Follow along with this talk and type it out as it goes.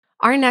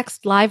Our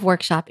next live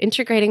workshop,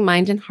 Integrating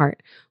Mind and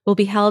Heart, will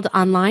be held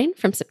online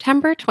from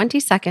September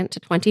 22nd to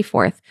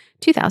 24th,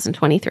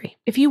 2023.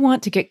 If you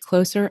want to get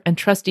closer and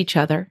trust each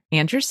other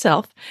and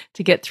yourself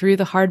to get through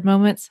the hard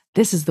moments,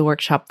 this is the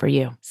workshop for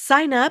you.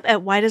 Sign up at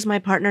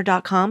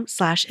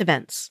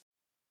whydoesmypartner.com/events.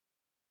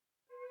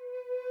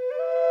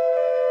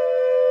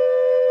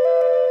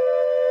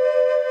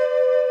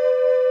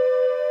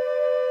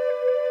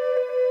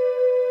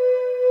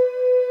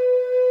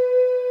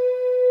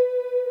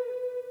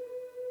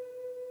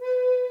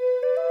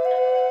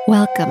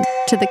 Welcome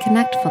to the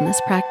Connectfulness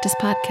Practice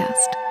Podcast.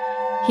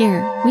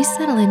 Here, we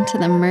settle into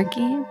the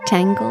murky,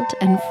 tangled,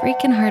 and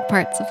freaking hard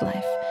parts of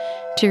life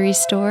to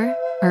restore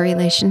our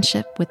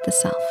relationship with the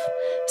self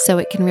so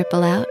it can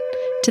ripple out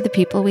to the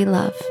people we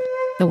love,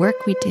 the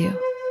work we do,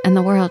 and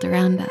the world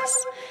around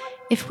us.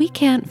 If we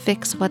can't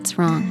fix what's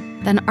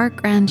wrong, then our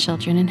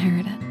grandchildren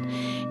inherit it.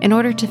 In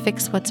order to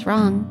fix what's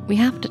wrong, we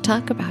have to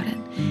talk about it.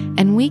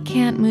 And we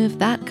can't move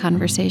that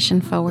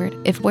conversation forward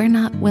if we're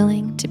not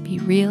willing to be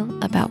real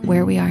about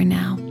where we are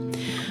now.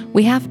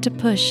 We have to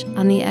push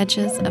on the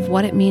edges of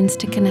what it means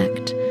to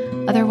connect.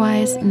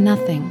 Otherwise,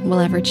 nothing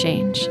will ever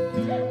change.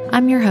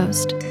 I'm your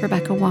host,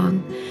 Rebecca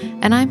Wong,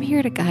 and I'm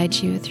here to guide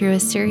you through a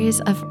series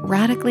of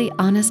radically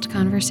honest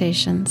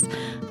conversations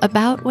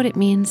about what it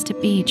means to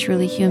be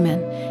truly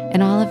human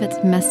in all of its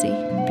messy,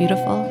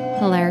 beautiful,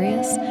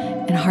 hilarious,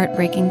 and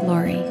heartbreaking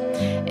glory.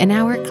 In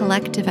our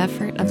collective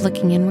effort of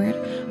looking inward,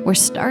 we're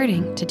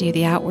starting to do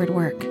the outward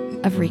work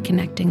of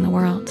reconnecting the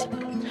world.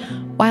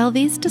 While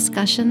these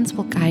discussions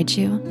will guide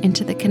you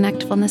into the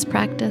Connectfulness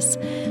practice,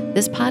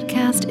 this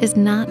podcast is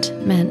not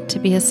meant to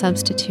be a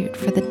substitute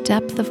for the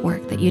depth of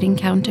work that you'd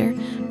encounter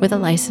with a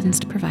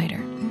licensed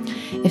provider.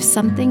 If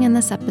something in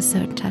this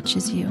episode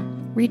touches you,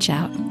 reach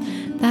out.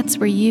 That's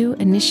where you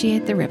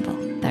initiate the ripple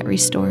that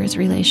restores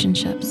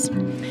relationships.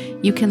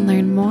 You can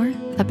learn more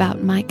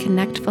about my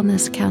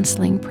Connectfulness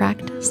counseling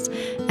practice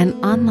and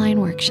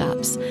online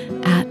workshops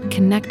at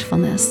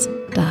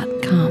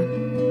connectfulness.com.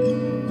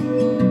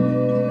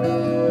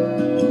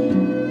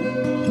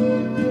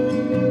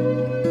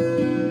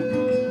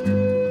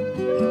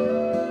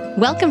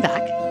 Welcome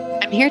back.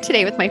 I'm here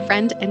today with my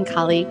friend and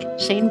colleague,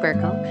 Shane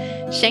Burkle.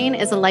 Shane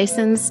is a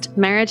licensed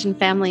marriage and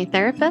family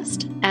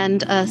therapist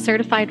and a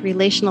certified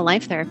relational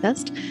life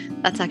therapist.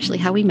 That's actually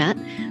how we met,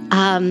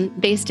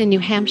 based in New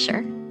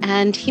Hampshire.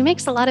 And he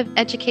makes a lot of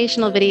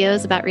educational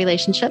videos about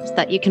relationships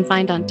that you can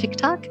find on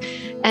TikTok.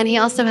 And he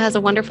also has a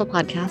wonderful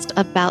podcast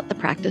about the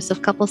practice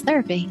of couples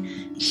therapy.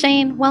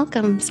 Shane,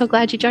 welcome. So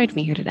glad you joined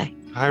me here today.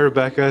 Hi,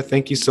 Rebecca.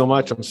 Thank you so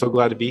much. I'm so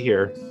glad to be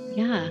here.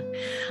 Yeah,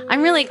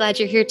 I'm really glad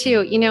you're here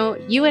too. You know,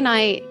 you and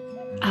I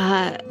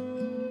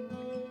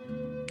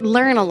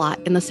learn a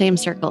lot in the same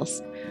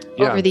circles.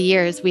 Over the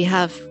years. We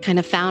have kind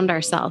of found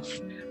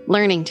ourselves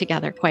learning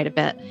together quite a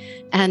bit.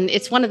 And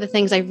it's one of the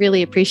things I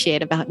really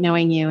appreciate about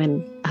knowing you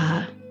and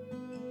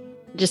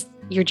just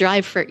your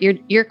drive for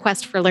your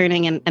quest for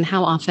learning and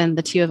how often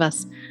the two of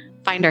us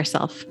find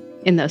ourselves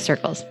in those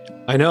circles.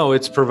 I know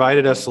it's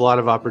provided us a lot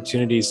of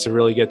opportunities to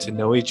really get to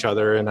know each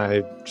other. And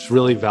I just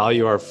really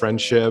value our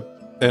friendship.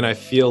 And I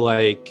feel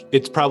like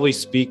it probably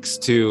speaks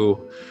to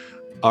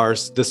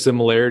the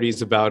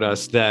similarities about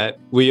us that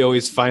we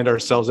always find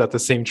ourselves at the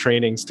same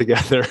trainings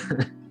together.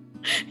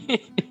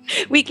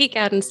 We geek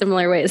out in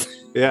similar ways.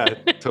 Yeah,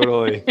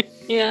 totally.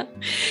 Yeah.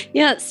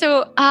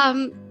 So,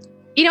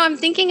 I'm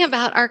thinking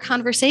about our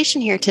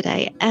conversation here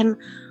today, and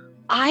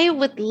I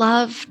would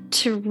love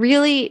to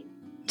really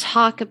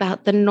talk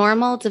about the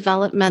normal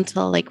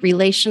developmental,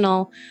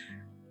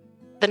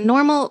 the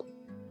normal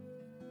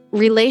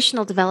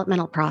relational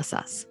developmental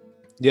process.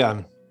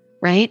 Yeah.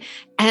 Right.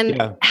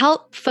 And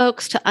help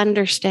folks to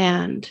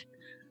understand,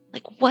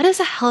 what does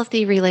a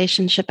healthy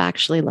relationship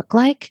actually look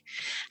like?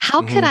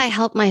 How could I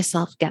help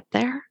myself get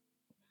there?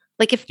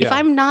 If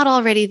I'm not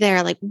already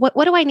there,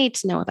 what do I need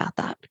to know about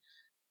that?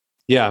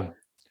 Yeah,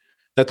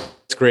 that's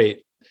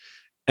great.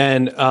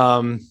 And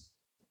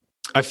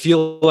I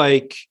feel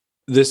like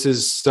this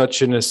is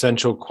such an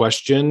essential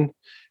question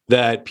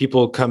that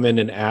people come in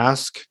and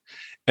ask.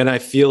 And I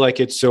feel like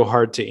it's so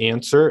hard to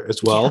answer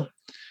as well.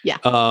 Yeah.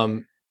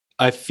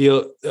 I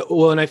feel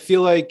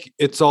like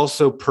it's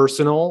also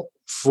personal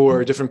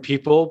for different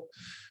people.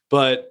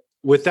 But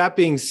with that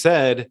being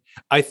said,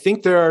 I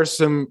think there are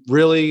some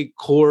really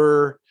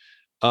core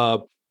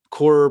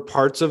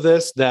parts of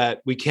this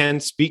that we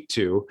can speak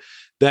to,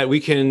 that we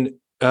can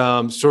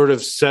sort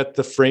of set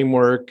the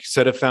framework,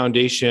 set a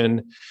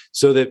foundation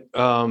so that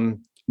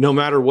no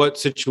matter what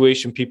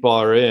situation people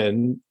are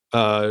in,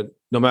 no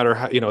matter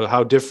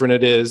how different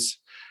it is,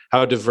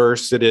 how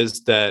diverse it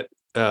is, that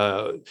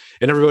and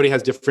everybody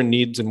has different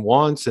needs and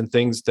wants and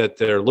things that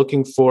they're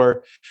looking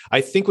for. I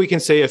think we can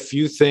say a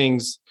few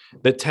things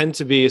that tend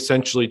to be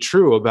essentially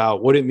true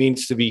about what it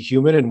means to be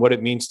human and what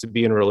it means to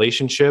be in a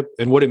relationship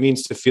and what it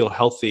means to feel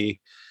healthy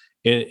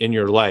in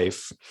your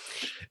life.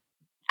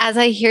 As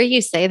I hear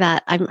you say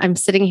that, I'm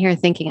sitting here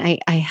thinking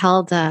I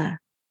held an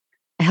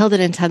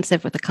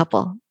intensive with a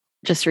couple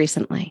just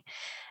recently.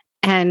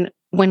 And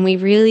when we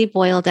really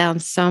boil down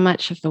so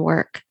much of the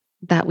work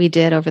that we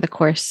did over the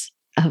course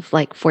of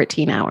like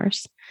 14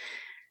 hours.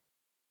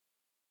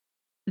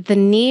 The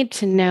need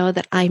to know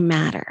that I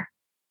matter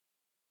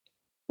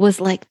was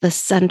like the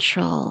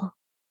central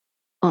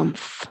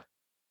oomph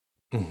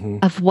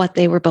of what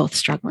they were both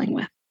struggling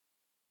with.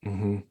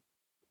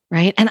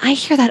 Right. And I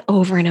hear that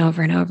over and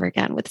over and over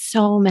again with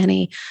so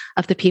many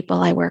of the people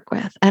I work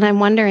with. And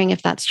I'm wondering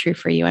if that's true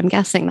for you. I'm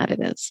guessing that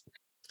it is.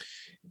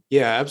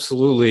 Yeah,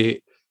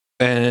 absolutely.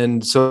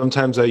 And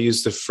sometimes I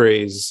use the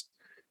phrase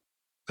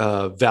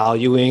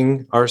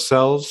valuing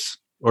ourselves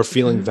or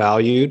feeling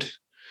valued.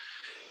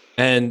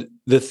 And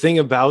the thing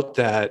about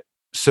that,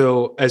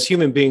 so as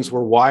human beings,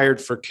 we're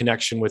wired for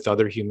connection with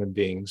other human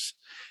beings.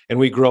 And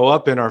we grow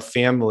up in our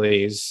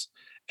families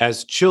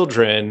as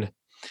children,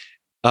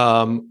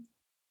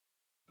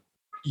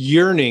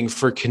 yearning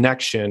for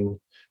connection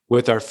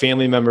with our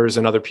family members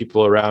and other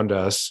people around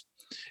us.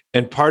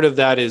 And part of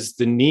that is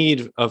the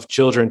need of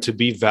children to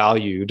be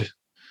valued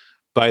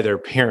by their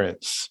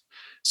parents.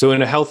 So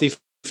in a healthy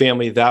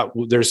family, that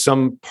there's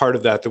some part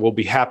of that will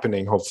be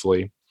happening,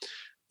 hopefully.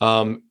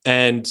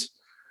 And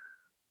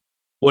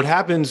what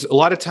happens a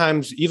lot of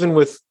times, even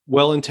with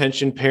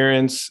well-intentioned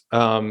parents,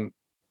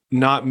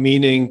 not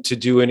meaning to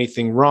do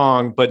anything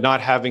wrong, but not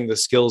having the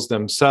skills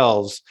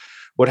themselves,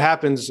 what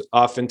happens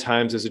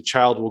oftentimes is a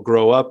child will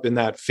grow up in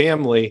that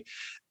family.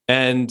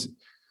 And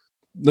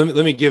let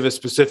me give a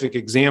specific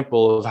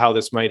example of how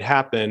this might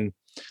happen.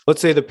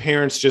 Let's say the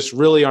parents just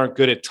really aren't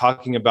good at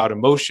talking about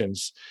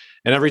emotions.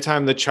 And every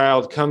time the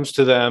child comes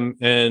to them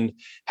and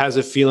has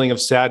a feeling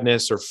of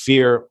sadness or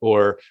fear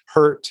or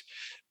hurt,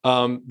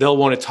 they'll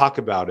want to talk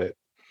about it.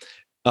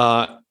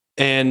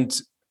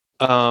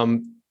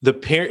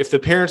 If the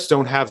parents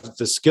don't have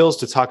the skills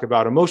to talk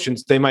about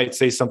emotions, they might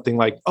say something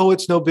like, "Oh,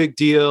 it's no big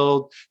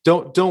deal.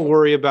 Don't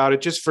worry about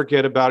it. Just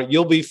forget about it.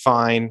 You'll be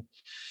fine."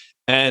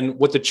 And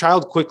what the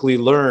child quickly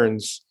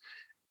learns,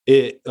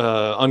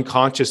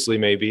 unconsciously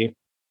maybe,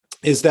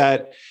 is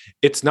that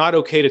it's not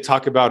okay to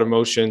talk about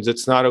emotions.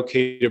 It's not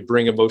okay to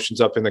bring emotions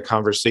up in the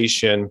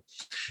conversation.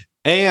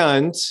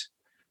 And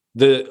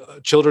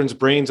the children's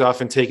brains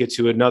often take it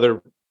to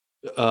another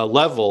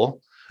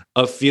level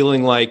of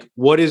feeling like,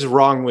 what is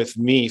wrong with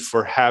me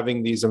for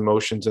having these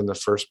emotions in the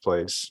first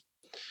place?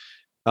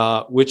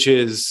 Which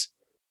is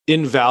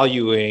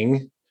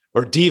invaluing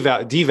or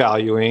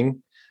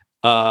devaluing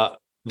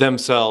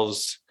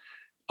themselves,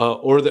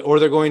 or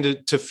they're going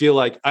to feel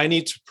like I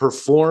need to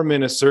perform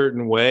in a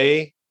certain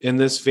way in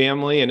this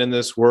family and in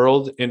this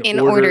world in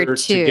order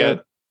to get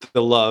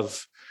the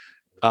love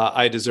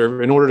I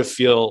deserve, in order to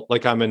feel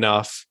like I'm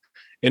enough,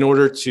 in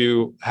order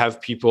to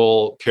have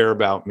people care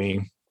about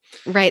me.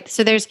 Right.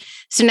 So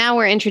now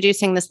we're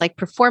introducing this like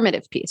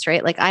performative piece,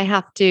 right? Like I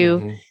have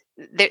to,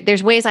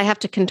 there's ways I have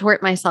to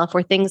contort myself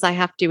or things I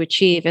have to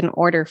achieve in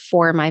order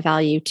for my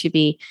value to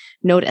be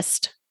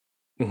noticed.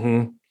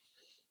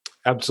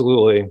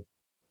 Absolutely.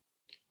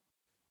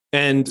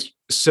 And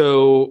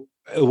so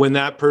when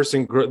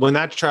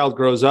that child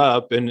grows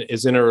up and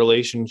is in a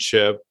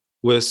relationship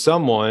with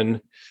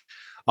someone,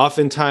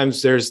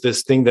 oftentimes there's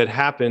this thing that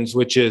happens,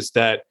 which is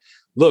that,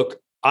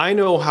 look, I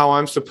know how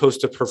I'm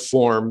supposed to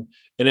perform.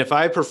 And if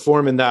I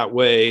perform in that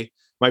way,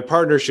 my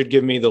partner should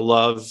give me the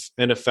love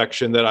and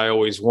affection that I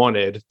always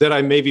wanted, that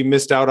I maybe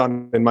missed out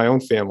on in my own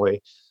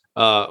family,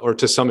 or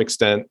to some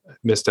extent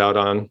missed out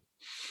on.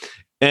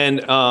 And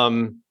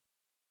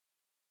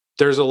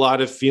there's a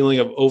lot of feeling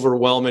of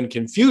overwhelm and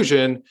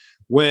confusion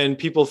when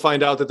people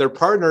find out that their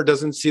partner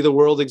doesn't see the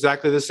world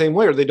exactly the same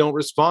way, or they don't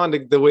respond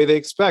the way they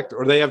expect,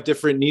 or they have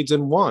different needs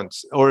and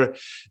wants, or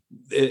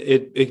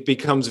it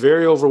becomes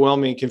very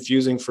overwhelming and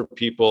confusing for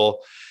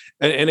people.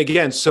 And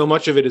again, so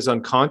much of it is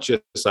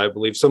unconscious, I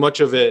believe. So much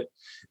of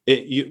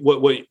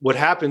what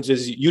happens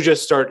is you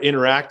just start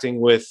interacting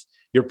with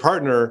your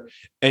partner,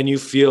 and you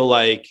feel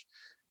like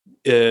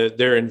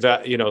they're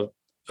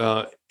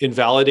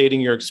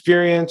invalidating your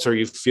experience, or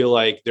you feel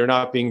like they're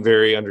not being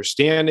very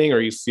understanding, or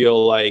you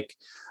feel like,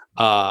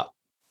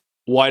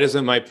 why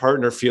doesn't my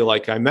partner feel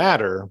like I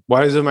matter?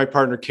 Why doesn't my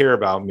partner care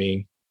about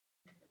me?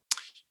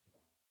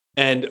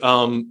 And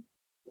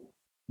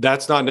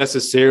that's not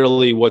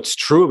necessarily what's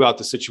true about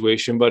the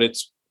situation, but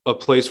it's a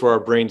place where our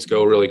brains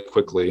go really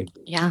quickly.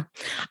 Yeah.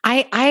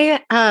 I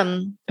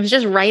was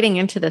just writing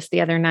into this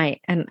the other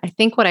night, and I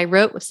think what I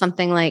wrote was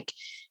something like,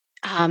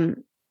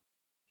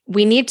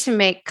 we need to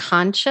make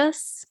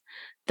conscious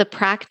the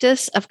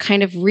practice of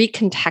kind of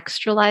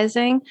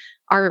recontextualizing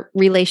our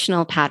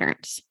relational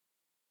patterns.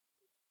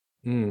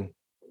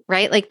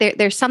 Right? Like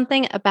there's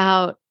something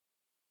about,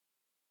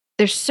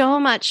 there's so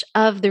much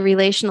of the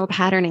relational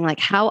patterning, like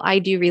how I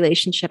do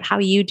relationship, how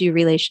you do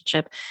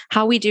relationship,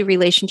 how we do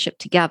relationship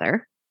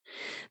together,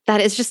 that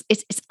is just,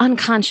 it's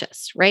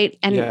unconscious, right?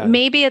 And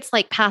maybe it's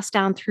like passed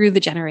down through the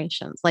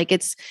generations. Like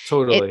it's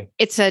totally,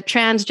 it's a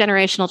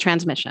transgenerational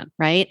transmission,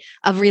 right?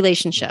 Of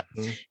relationship.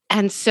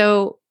 And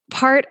so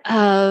part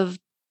of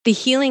the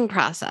healing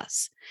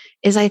process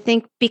is, I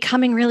think,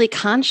 becoming really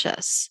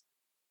conscious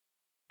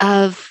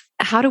of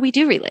how do we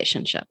do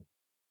relationship?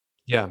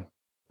 Yeah.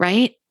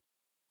 Right.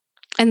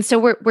 And so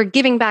we're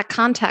giving back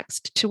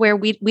context to where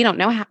we don't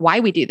know why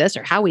we do this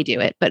or how we do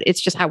it, but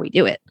it's just how we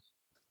do it.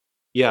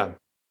 Yeah.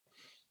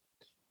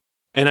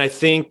 And I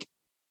think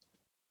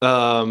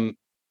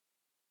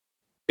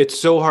it's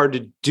so hard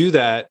to do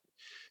that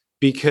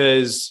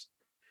because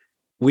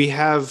we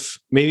have,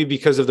 maybe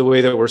because of the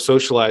way that we're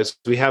socialized,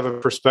 we have a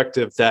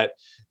perspective that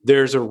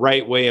there's a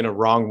right way and a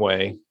wrong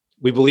way.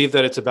 We believe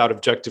that it's about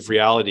objective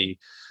reality.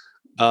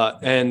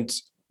 And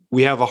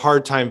we have a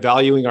hard time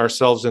valuing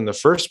ourselves in the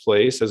first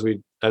place,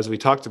 as we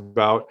talked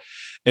about.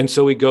 And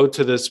so we go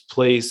to this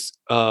place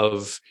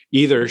of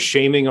either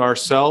shaming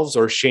ourselves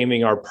or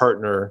shaming our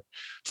partner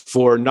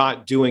for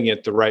not doing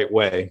it the right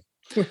way.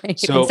 Right.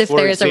 So, as if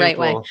there is a right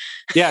way.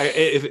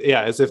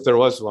 As if there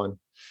was one.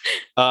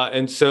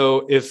 And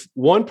so if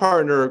one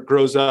partner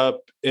grows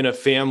up in a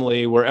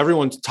family where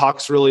everyone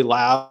talks really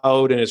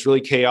loud and it's really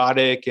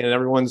chaotic and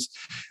everyone's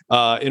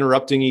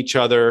interrupting each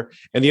other,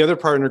 and the other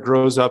partner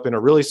grows up in a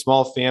really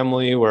small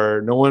family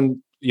where no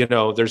one,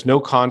 there's no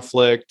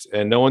conflict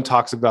and no one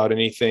talks about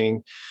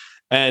anything,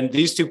 and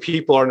these two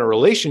people are in a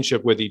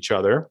relationship with each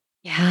other.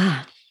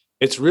 Yeah.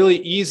 It's really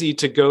easy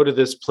to go to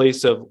this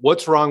place of,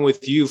 what's wrong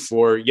with you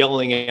for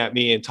yelling at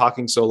me and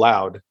talking so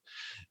loud?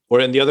 Or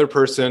in the other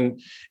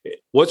person,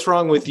 what's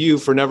wrong with you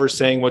for never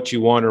saying what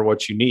you want or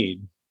what you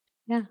need?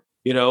 Yeah.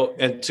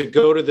 And to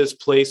go to this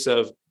place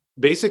of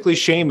basically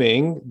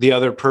shaming the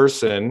other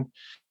person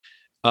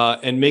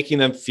and making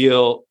them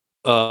feel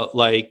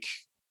like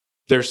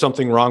there's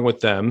something wrong with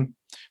them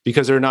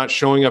because they're not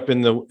showing up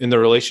in the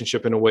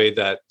relationship in a way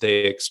that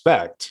they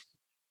expect.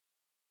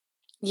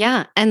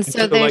 Yeah. And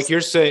so like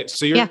you're saying,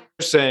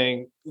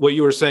 saying what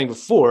you were saying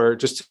before,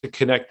 just to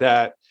connect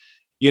that,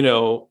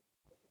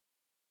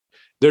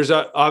 there's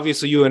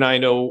obviously, you and I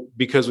know,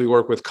 because we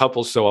work with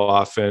couples so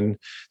often,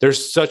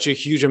 there's such a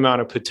huge amount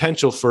of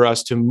potential for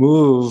us to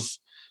move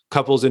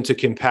couples into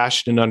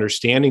compassion and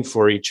understanding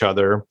for each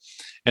other.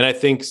 And I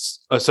think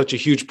such a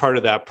huge part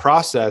of that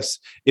process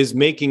is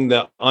making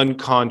the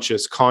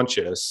unconscious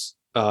conscious,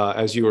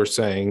 as you were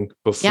saying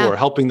before,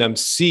 helping them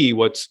see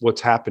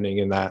what's happening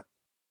in that.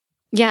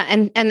 Yeah.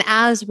 And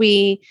as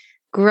we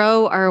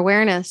grow our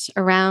awareness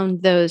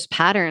around those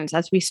patterns,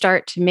 as we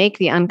start to make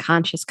the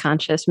unconscious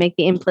conscious, make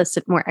the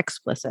implicit more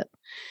explicit,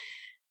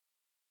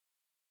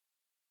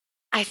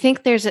 I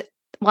think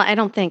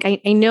I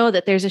know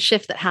that there's a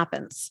shift that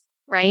happens,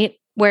 right?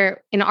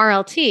 Where in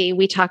RLT,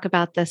 we talk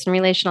about this, in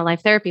relational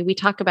life therapy, we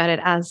talk about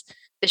it as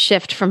the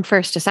shift from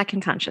first to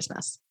second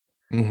consciousness,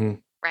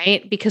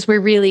 right? Because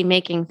we're really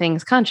making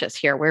things conscious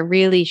here. We're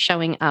really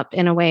showing up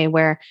in a way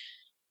where,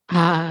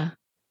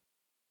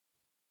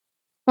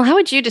 well, how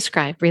would you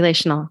describe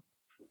relational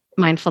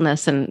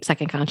mindfulness and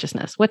second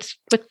consciousness? What's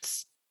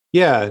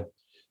Yeah,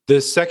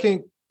 the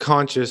second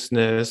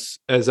consciousness,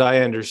 as I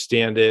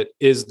understand it,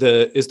 is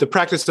the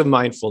practice of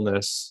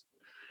mindfulness.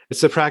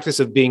 It's the practice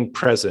of being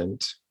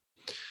present.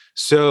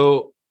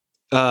 So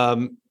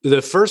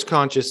the first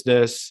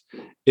consciousness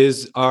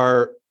is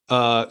our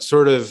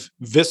sort of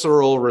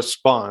visceral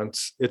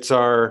response. It's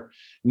our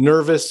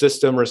nervous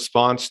system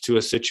response to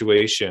a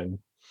situation.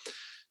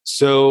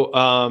 So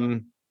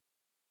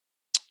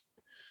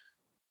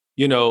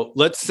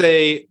let's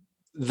say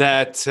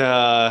that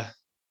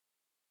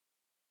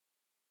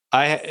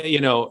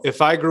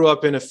if I grew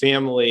up in a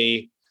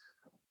family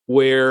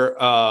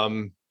where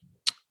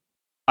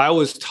I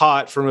was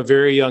taught from a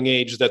very young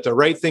age that the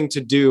right thing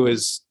to do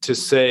is to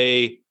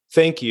say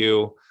thank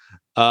you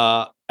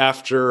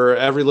after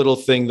every little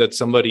thing that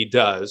somebody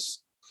does.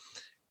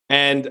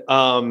 And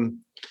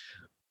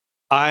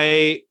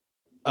I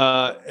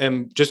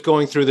am just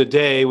going through the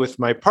day with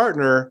my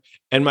partner,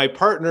 and my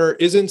partner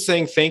isn't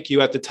saying thank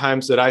you at the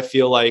times that I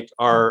feel like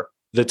are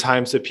the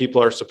times that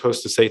people are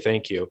supposed to say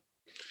thank you.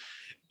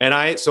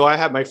 And so I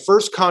have my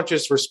first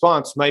conscious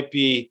response might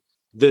be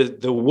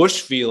the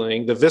whoosh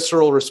feeling, the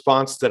visceral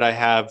response that I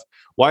have.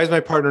 Why is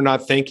my partner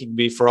not thanking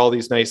me for all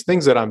these nice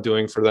things that I'm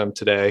doing for them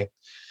today?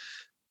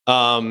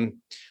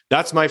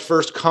 That's my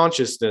first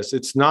consciousness.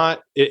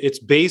 It's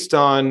based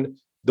on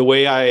the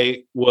way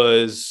I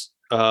was,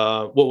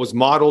 what was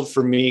modeled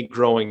for me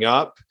growing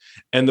up,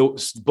 and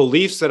the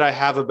beliefs that I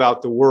have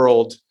about the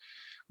world,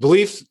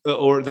 beliefs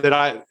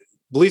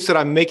that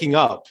I'm making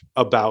up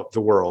about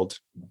the world,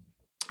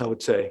 I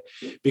would say.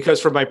 Because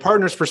from my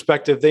partner's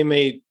perspective, they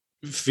may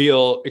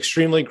feel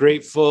extremely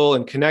grateful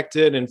and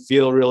connected and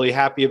feel really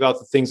happy about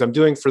the things I'm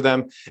doing for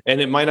them.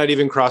 And it might not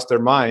even cross their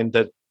mind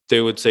that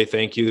they would say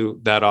thank you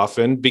that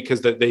often,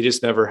 because that they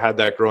just never had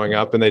that growing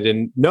up, and they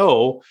didn't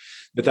know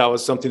that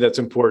was something that's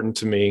important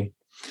to me.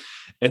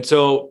 And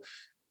so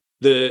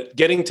the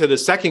getting to the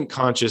second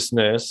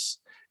consciousness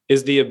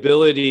is the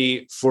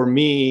ability for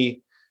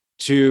me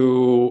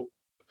to,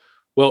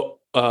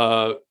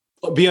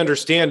 be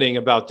understanding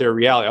about their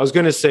reality. I was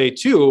going to say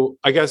too,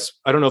 I guess,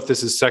 I don't know if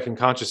this is second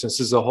consciousness,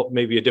 this is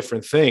maybe a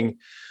different thing,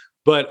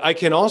 but I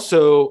can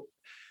also,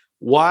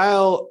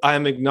 while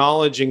I'm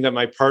acknowledging that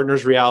my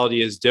partner's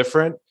reality is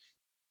different,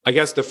 I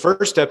guess the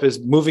first step is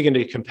moving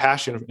into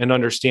compassion and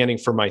understanding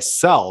for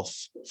myself.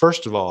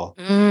 First of all,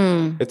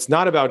 it's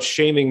not about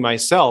shaming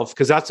myself,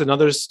 because that's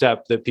another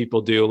step that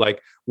people do.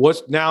 Like,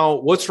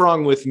 what's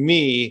wrong with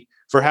me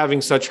for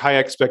having such high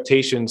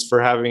expectations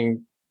for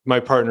having my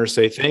partner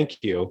say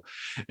thank you?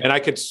 And I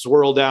could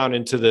swirl down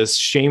into this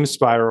shame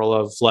spiral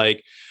of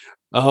like,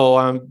 oh,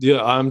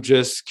 I'm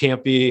just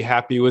can't be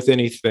happy with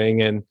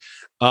anything.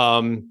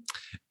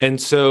 And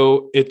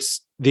so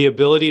it's the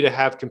ability to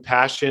have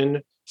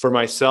compassion for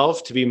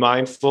myself, to be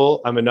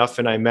mindful, I'm enough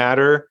and I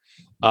matter.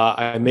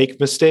 I make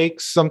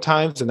mistakes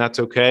sometimes, and that's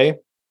okay.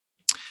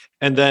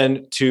 And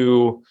then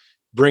to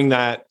bring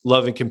that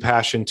love and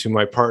compassion to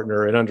my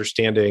partner and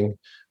understanding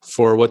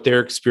for what their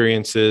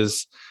experience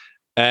is.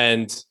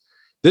 And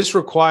this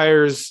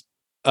requires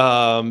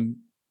what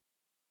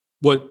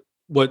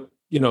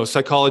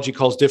psychology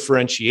calls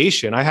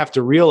differentiation. I have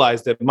to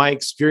realize that my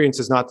experience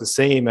is not the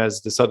same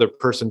as this other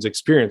person's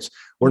experience.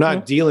 We're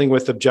not dealing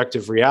with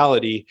objective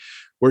reality.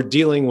 We're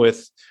dealing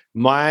with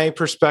my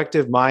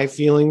perspective, my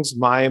feelings,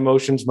 my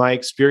emotions, my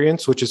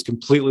experience, which is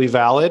completely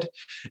valid,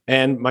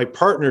 and my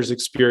partner's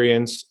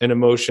experience and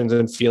emotions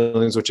and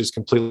feelings, which is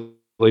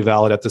completely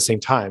valid at the same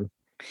time.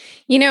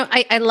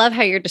 I love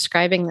how you're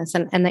describing this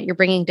and that you're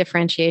bringing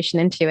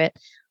differentiation into it.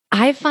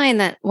 I find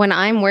that when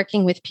I'm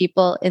working with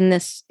people in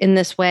this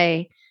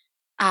way,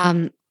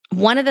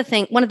 one of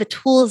the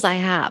tools I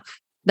have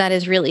that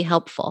is really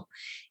helpful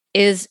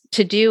is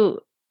to do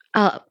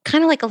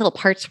kind of like a little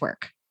parts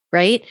work,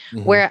 right?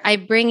 Mm-hmm. Where I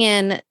bring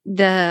in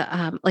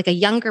the like a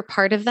younger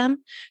part of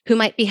them who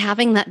might be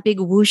having that big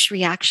whoosh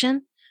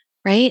reaction,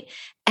 right?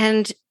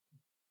 And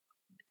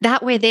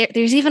that way,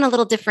 there's even a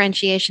little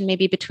differentiation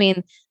maybe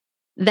between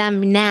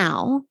them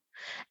now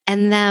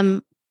and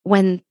them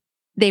when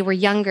they were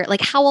younger.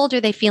 Like, how old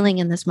are they feeling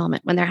in this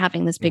moment when they're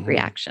having this big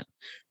reaction,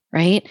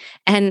 right?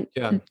 And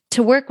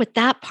to work with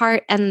that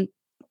part and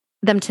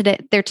them today,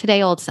 their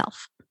today old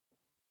self,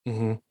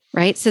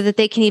 right? So that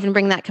they can even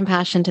bring that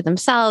compassion to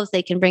themselves.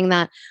 They can bring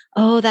that,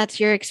 oh, that's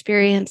your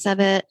experience of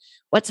it.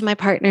 What's my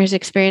partner's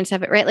experience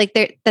of it, right? Like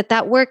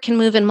that work can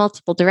move in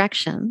multiple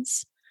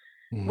directions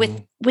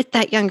with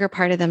that younger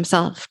part of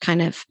themselves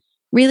kind of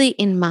really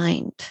in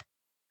mind.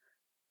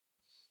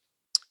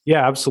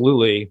 Yeah,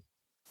 absolutely.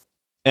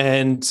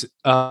 And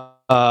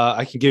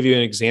I can give you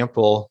an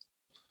example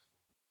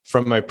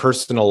from my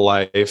personal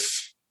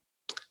life.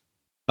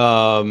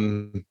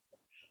 I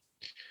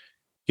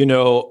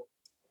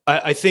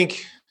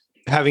think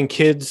having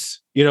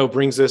kids,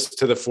 brings this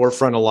to the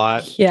forefront a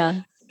lot.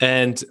 Yeah.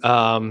 And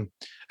I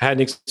had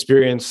an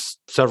experience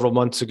several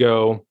months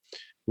ago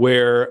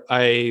where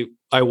I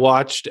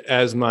watched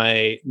as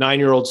my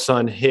 9-year-old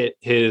son hit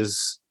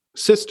his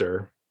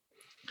sister.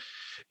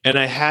 And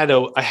I had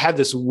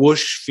this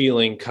whoosh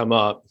feeling come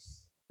up,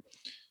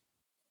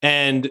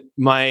 and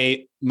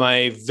my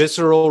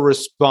visceral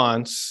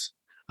response,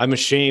 I'm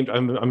ashamed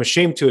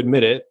to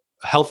admit it,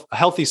 a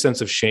healthy sense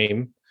of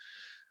shame,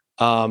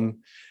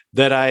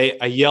 that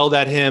I yelled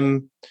at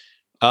him.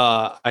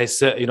 I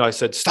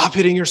said, "Stop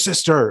hitting your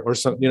sister," or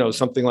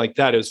something like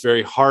that. It was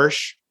very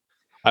harsh.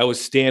 I was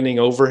standing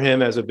over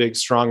him as a big,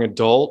 strong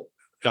adult.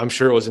 I'm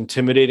sure it was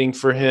intimidating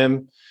for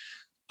him.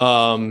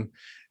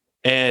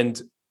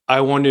 And I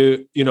want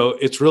to,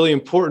 it's really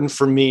important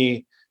for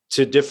me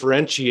to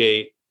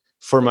differentiate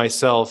for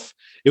myself.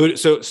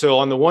 So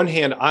on the one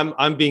hand,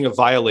 I'm being a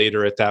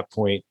violator at that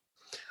point.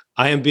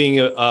 I am being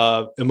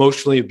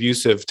emotionally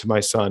abusive to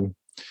my son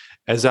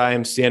as I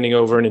am standing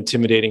over and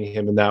intimidating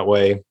him in that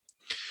way.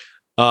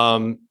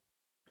 And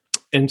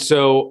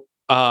so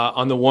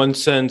on the one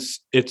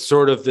sense, it's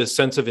sort of this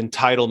sense of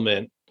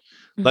entitlement.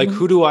 Like,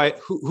 who do I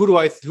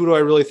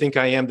really think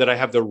I am that I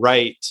have the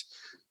right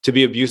to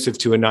be abusive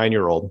to a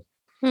 9-year-old?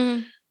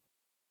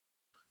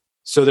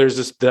 So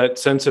there's that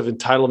sense of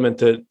entitlement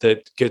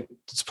that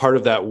gets part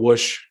of that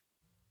whoosh.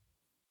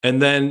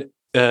 And then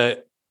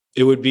it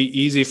would be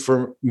easy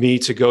for me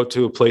to go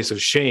to a place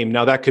of shame.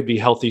 Now, that could be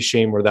healthy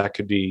shame or that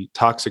could be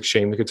toxic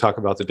shame. We could talk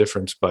about the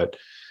difference, but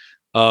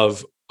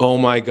of, oh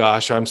my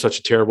gosh, I'm such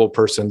a terrible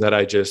person that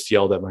I just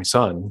yelled at my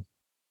son.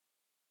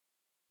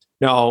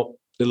 Now,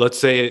 let's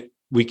say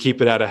we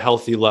keep it at a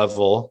healthy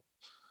level.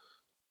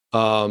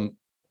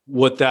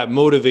 What that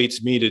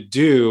motivates me to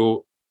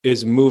do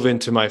is move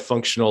into my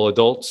functional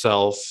adult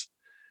self,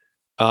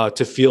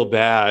 to feel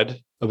bad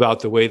about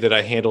the way that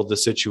I handled the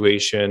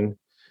situation.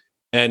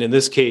 And in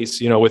this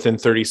case, within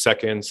 30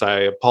 seconds,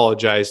 I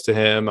apologized to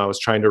him. I was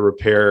trying to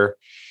repair,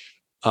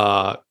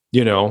 but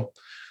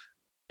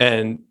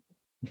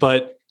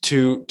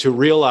to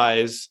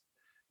realize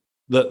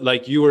that,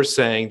 like you were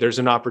saying, there's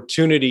an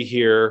opportunity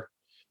here.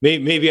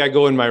 Maybe I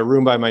go in my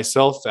room by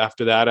myself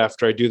after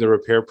I do the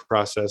repair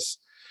process,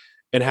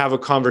 and have a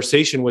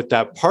conversation with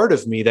that part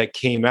of me that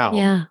came out.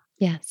 Yeah.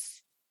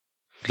 Yes.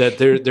 That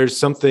there's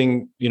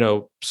something,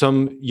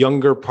 some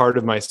younger part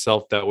of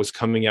myself that was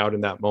coming out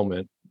in that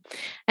moment.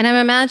 And I'm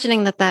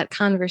imagining that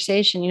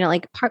conversation,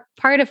 like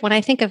part of when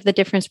I think of the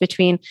difference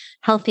between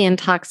healthy and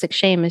toxic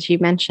shame, as you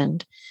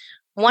mentioned,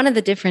 one of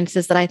the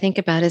differences that I think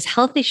about is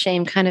healthy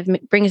shame kind of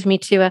brings me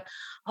to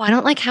I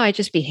don't like how I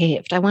just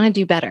behaved. I want to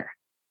do better.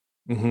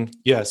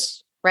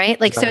 Yes. Right?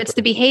 Like, Exactly. so it's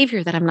the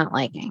behavior that I'm not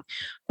liking.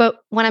 But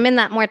when I'm in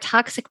that more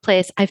toxic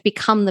place, I've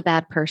become the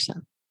bad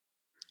person.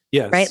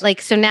 Yes. Right?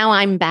 Like, so now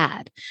I'm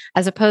bad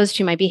as opposed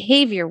to my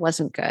behavior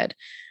wasn't good.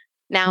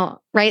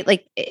 Now, right?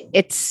 Like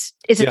is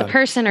it the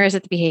person or is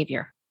it the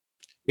behavior?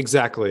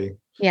 Exactly.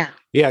 Yeah.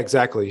 Yeah,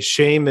 exactly.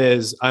 Shame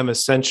is I'm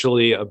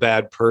essentially a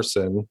bad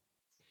person.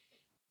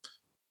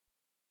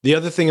 The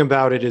other thing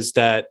about it is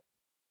that,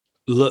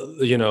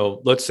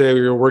 let's say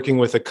you're working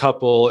with a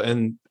couple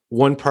and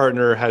one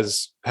partner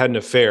has had an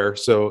affair.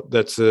 So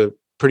that's a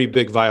pretty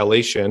big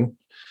violation.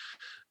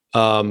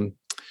 And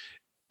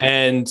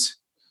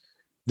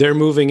they're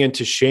moving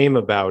into shame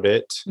about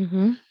it.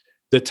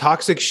 The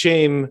toxic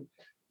shame,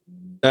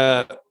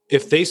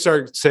 if they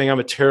start saying, I'm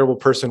a terrible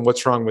person,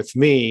 what's wrong with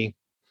me?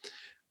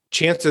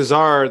 Chances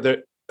are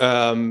that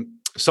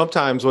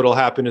sometimes what will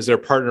happen is their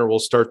partner will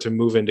start to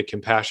move into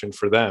compassion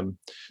for them.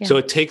 Yeah. So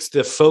it takes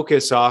the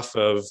focus off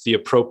of the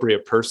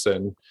appropriate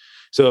person.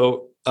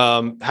 So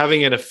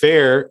having an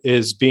affair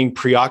is being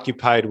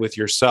preoccupied with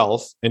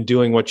yourself and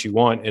doing what you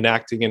want and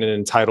acting in an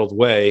entitled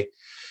way.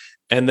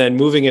 And then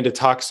moving into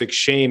toxic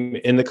shame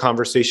in the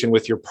conversation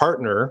with your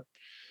partner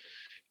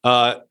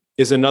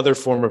is another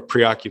form of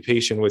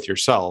preoccupation with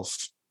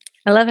yourself.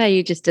 I love how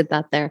you just did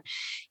that there,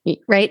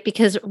 right?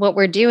 Because what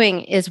we're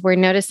doing is we're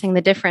noticing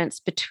the difference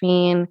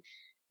between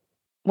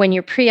when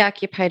you're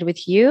preoccupied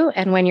with you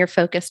and when you're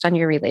focused on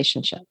your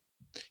relationship.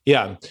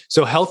 Yeah.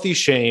 So healthy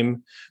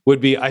shame would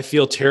be, I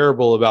feel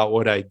terrible about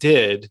what I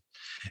did,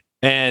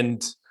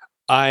 and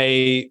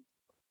I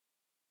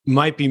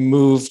might be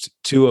moved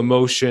to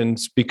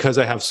emotions because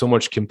I have so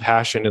much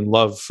compassion and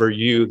love for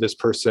you, this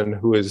person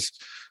who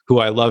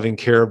I love and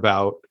care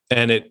about.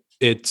 And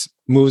it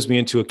moves me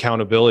into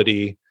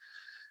accountability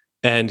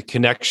and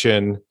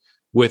connection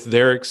with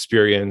their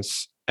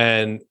experience.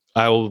 And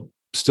I will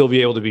still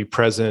be able to be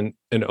present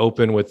and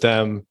open with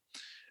them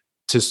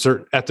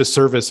at the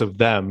service of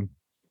them.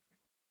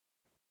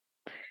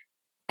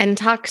 And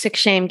toxic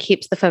shame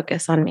keeps the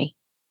focus on me.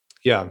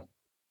 Yeah.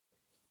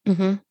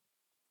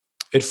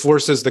 It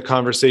forces the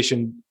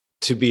conversation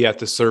to be at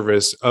the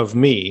service of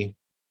me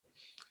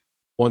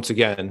once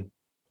again.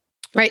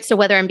 Right. So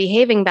whether I'm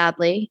behaving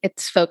badly,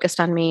 it's focused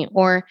on me,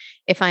 or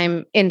if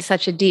I'm in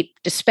such a deep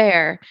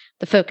despair,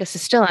 the focus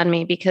is still on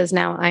me because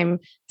now I'm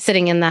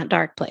sitting in that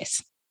dark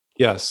place.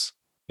 Yes.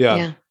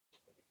 Yeah.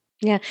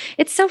 Yeah.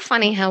 It's so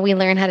funny how we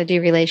learn how to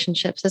do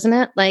relationships, isn't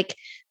it? Like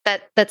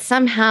that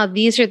somehow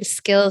these are the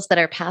skills that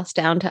are passed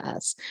down to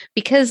us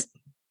because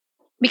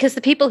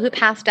the people who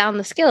passed down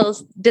the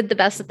skills did the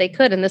best that they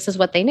could, and this is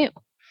what they knew.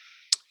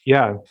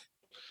 Yeah.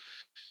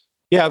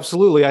 Yeah,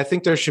 absolutely. I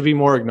think there should be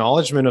more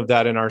acknowledgement of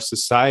that in our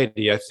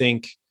society. I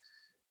think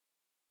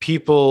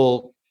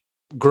people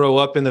grow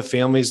up in the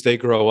families they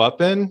grow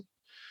up in,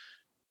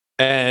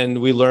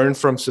 and we learn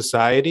from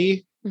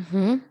society.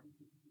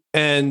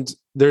 And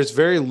there's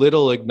very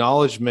little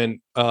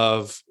acknowledgement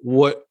of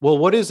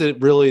what is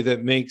it really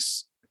that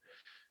makes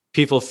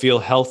people feel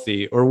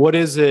healthy? Or what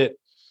is it,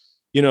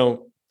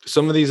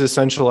 some of these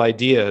essential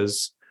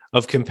ideas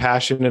of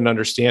compassion and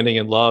understanding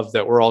and love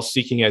that we're all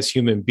seeking as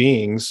human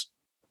beings.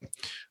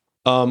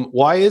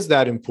 Why is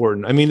that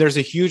important? I mean,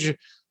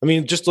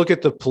 just look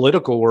at the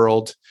political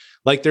world.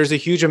 Like there's a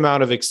huge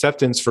amount of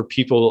acceptance for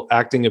people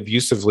acting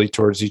abusively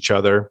towards each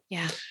other.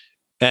 Yeah.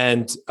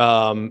 And,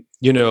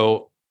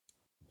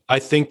 I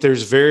think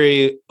there's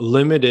very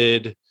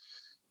limited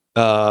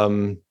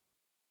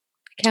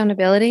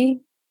accountability,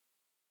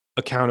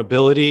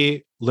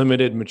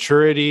 limited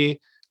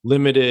maturity,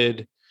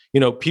 limited,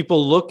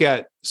 people look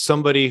at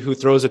somebody who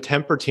throws a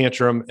temper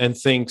tantrum and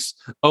thinks,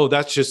 oh,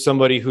 that's just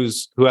somebody who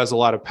has a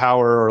lot of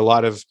power or a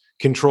lot of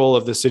control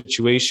of the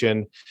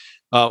situation,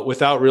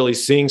 without really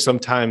seeing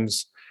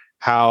sometimes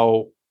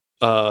how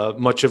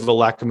much of a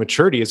lack of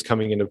maturity is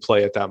coming into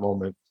play at that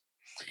moment.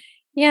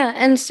 Yeah.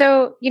 And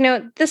so,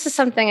 this is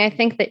something I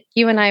think that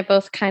you and I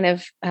both kind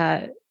of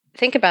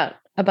think about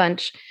a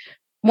bunch.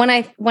 When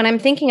I'm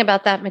thinking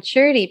about that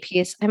maturity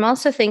piece, I'm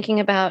also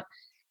thinking about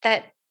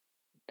that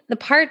the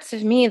parts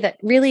of me that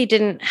really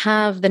didn't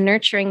have the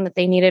nurturing that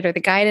they needed or the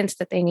guidance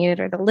that they needed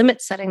or the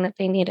limit setting that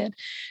they needed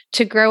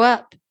to grow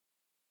up,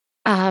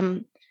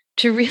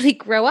 to really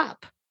grow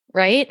up.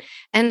 Right.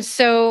 And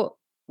so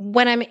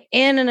when I'm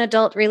in an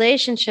adult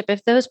relationship,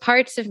 if those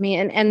parts of me,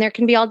 and there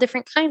can be all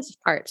different kinds of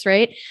parts,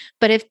 right?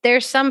 But if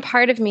there's some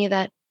part of me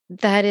that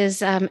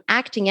is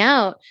acting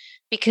out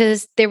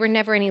because there were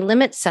never any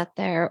limits set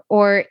there,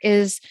 or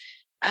is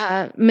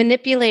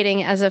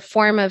manipulating as a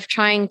form of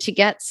trying to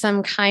get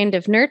some kind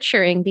of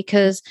nurturing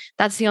because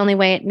that's the only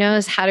way it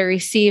knows how to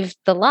receive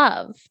the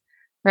love,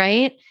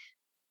 right?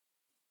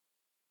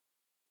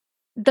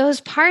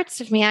 Those parts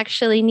of me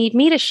actually need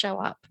me to show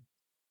up.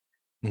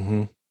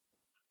 To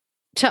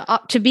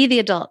be the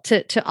adult,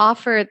 to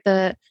offer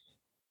to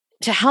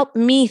help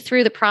me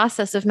through the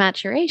process of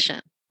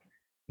maturation.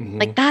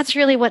 Like that's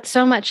really what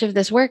so much of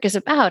this work is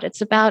about.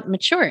 It's about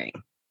maturing.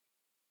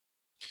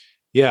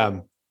 Yeah.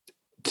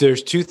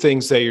 There's two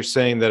things that you're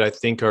saying that I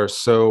think are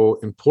so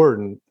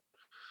important.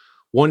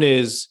 One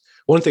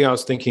thing I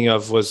was thinking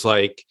of was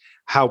like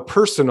how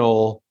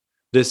personal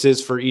this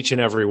is for each and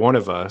every one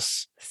of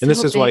us. And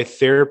this is why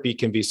therapy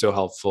can be so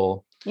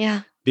helpful.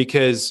 Yeah.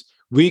 Because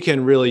we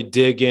can really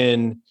dig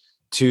in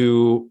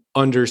to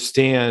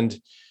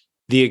understand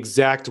the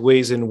exact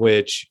ways in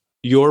which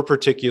your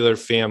particular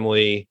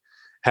family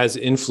has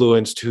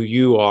influenced who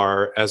you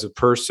are as a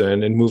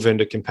person, and move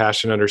into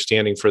compassion,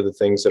 understanding for the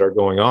things that are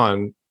going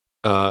on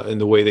in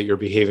the way that you're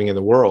behaving in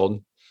the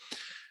world,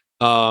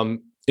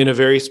 in a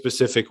very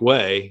specific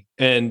way.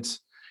 And,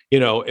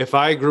 if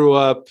I grew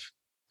up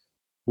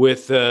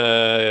with,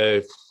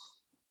 I'm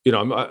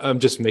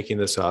just making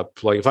this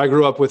up. Like if I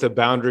grew up with a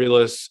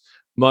boundaryless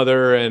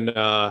mother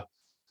and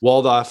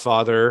walled-off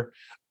father,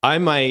 I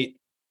might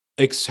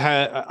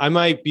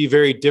be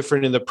very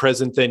different in the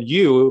present than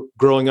you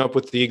growing up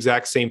with the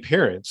exact same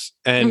parents.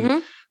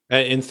 And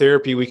in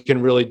therapy, we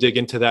can really dig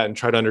into that and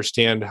try to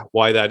understand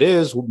why that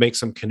is. We'll make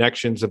some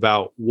connections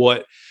about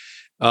what,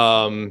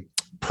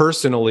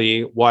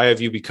 personally, why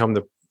have you become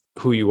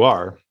who you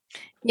are?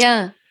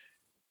 Yeah.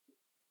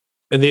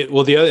 And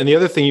the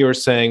other thing you were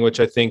saying, which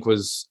I think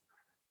was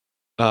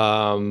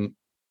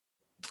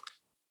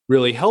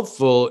really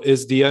helpful,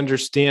 is the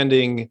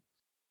understanding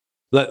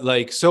that,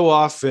 like, so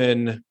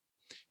often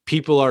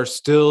people are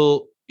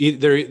still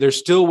they're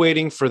still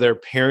waiting for their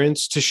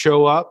parents to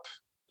show up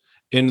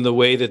in the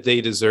way that they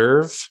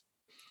deserve,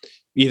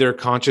 either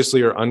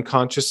consciously or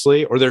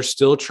unconsciously, or they're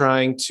still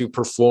trying to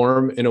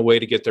perform in a way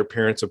to get their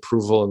parents'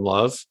 approval and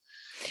love.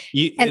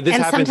 This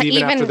happens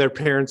even after their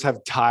parents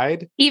have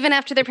died. Even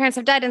after their parents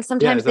have died, and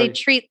sometimes they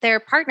treat their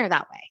partner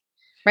that way,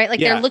 right? Like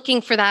they're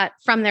looking for that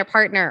from their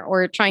partner,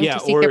 or trying to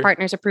seek their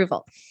partner's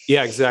approval.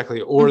 Yeah, exactly.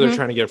 Or they're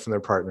trying to get it from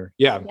their partner.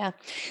 Yeah. Yeah.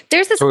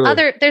 There's this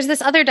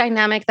other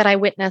dynamic that I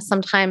witness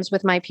sometimes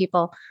with my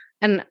people,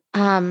 and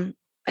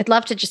I'd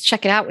love to just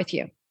check it out with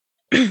you.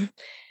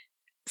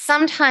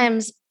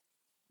 Sometimes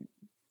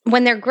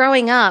when they're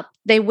growing up,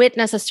 they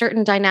witness a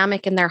certain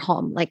dynamic in their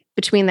home, like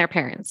between their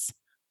parents,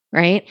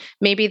 right?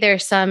 Maybe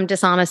there's some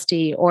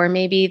dishonesty, or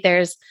maybe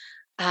there's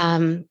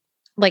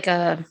like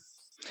a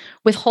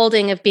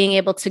withholding of being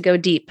able to go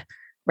deep,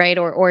 right?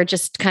 Or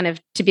just kind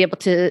of to be able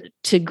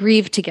to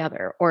grieve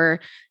together, or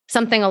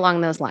something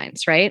along those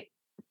lines, right?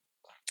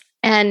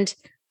 And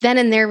then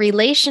in their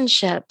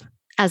relationship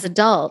as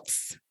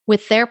adults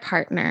with their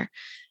partner,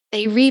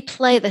 they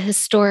replay the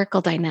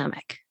historical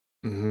dynamic.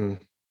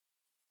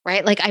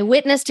 Right? Like I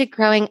witnessed it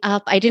growing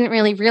up. I didn't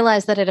really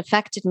realize that it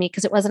affected me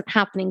because it wasn't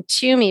happening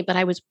to me, but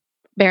I was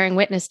bearing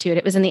witness to it.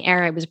 It was in the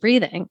air I was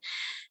breathing.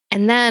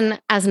 And then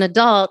as an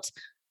adult,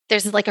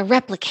 there's like a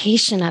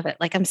replication of it.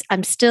 Like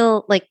I'm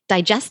still like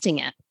digesting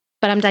it,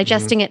 but I'm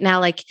digesting it now,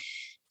 like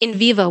in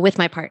vivo with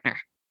my partner.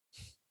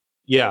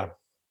 Yeah.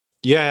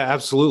 Yeah,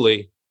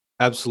 absolutely.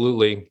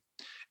 Absolutely.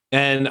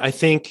 And I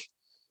think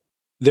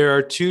there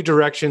are two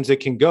directions it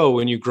can go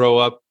when you grow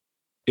up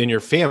in your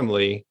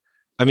family.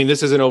 I mean,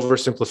 this is an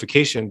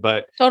oversimplification,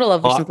 but total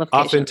oversimplification.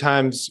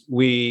 Oftentimes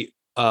we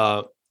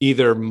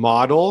either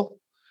model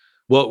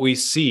what we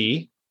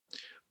see,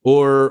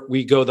 or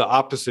we go the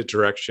opposite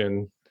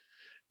direction.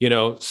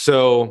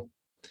 So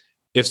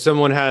if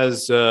someone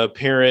has a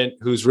parent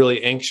who's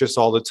really anxious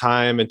all the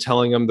time and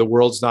telling them the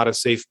world's not a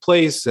safe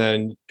place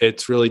and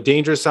it's really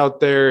dangerous out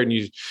there, and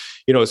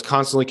is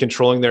constantly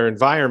controlling their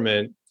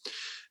environment,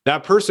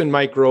 that person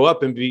might grow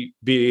up and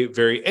be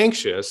very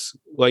anxious,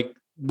 like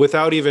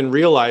without even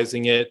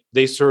realizing it.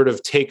 They sort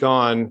of take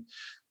on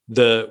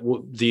the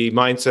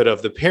mindset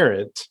of the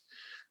parent.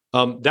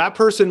 That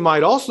person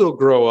might also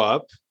grow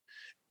up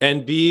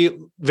and be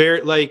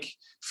very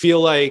feel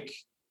like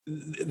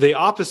the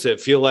opposite,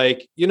 feel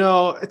like,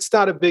 it's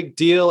not a big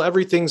deal,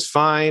 everything's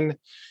fine,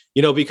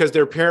 because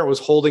their parent was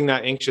holding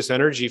that anxious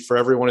energy for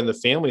everyone in the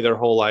family their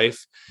whole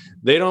life.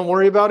 They don't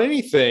worry about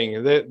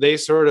anything. They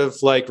sort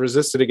of like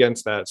resisted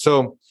against that.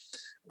 So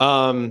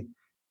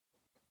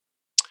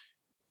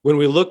when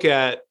we look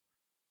at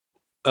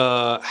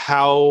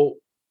how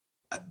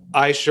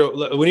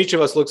when each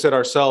of us looks at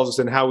ourselves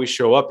and how we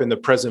show up in the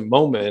present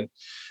moment,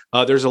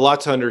 there's a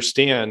lot to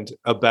understand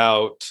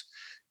about,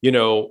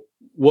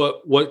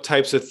 what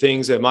types of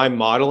things am I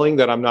modeling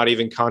that I'm not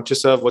even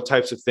conscious of? What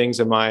types of things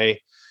am I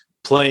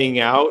playing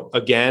out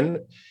again?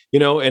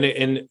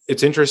 And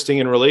it's interesting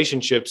in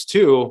relationships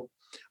too.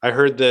 I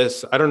heard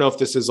this, I don't know if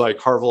this is like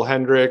Harville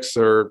Hendrix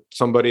or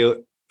somebody,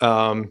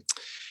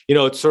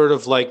 it's sort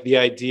of like the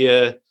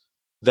idea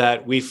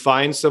that we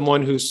find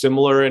someone who's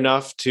similar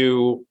enough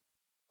to,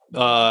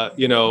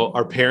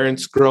 our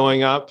parents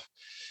growing up,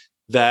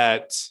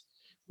 that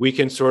we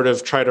can sort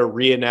of try to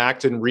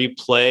reenact and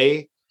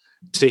replay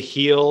to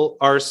heal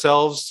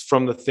ourselves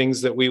from the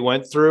things that we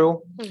went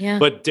through,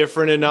 but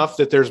different enough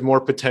that there's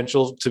more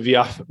potential to be,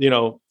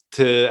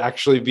 to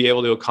actually be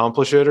able to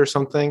accomplish it or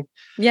something.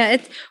 Yeah.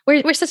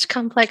 We're such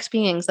complex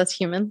beings as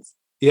humans.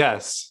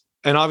 Yes.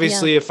 And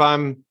obviously if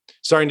I'm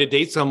starting to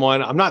date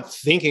someone, I'm not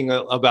thinking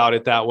about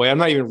it that way. I'm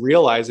not even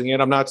realizing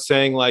it. I'm not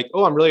saying like,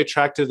 oh, I'm really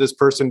attracted to this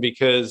person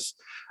because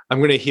I'm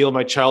going to heal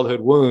my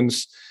childhood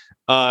wounds.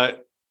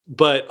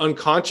 But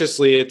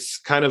unconsciously, it's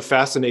kind of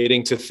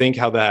fascinating to think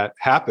how that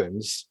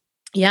happens.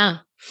 Yeah.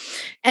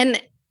 And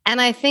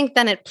I think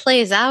then it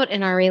plays out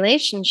in our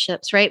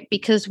relationships, right?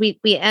 Because we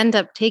end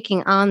up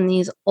taking on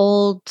these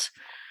old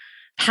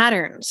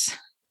patterns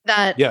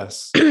that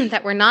Yes.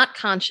 that we're not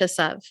conscious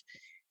of.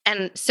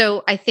 And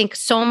so I think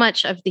so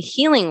much of the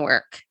healing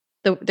work,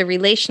 the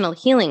relational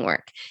healing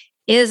work,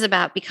 is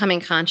about becoming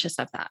conscious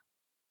of that.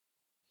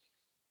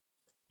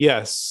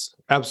 Yes,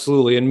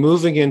 absolutely. And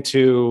moving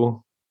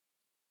into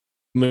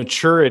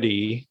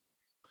maturity,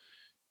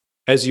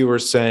 as you were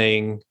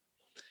saying,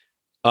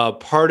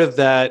 part of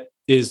that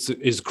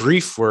is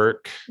grief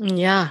work.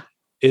 Yeah.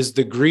 Is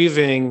the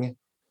grieving,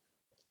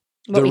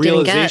 What the we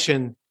didn't get.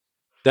 realization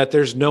that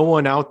there's no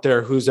one out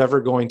there who's ever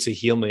going to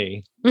heal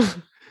me.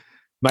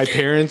 My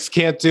parents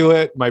can't do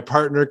it. My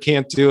partner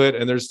can't do it.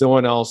 And there's no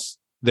one else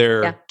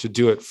there to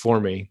do it for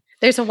me.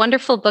 There's a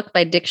wonderful book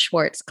by Dick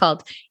Schwartz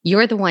called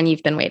You're the One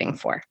You've Been Waiting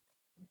For.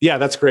 Yeah,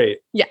 that's great.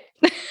 Yeah.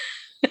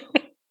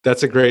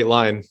 That's a great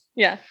line.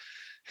 Yeah.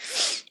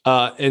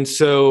 And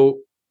so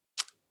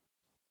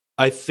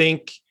I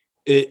think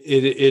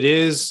it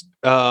is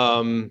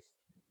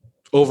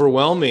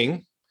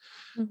overwhelming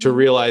to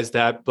realize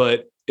that,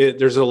 but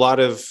there's a lot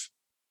of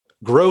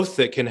growth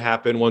that can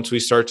happen once we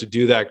start to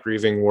do that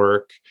grieving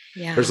work.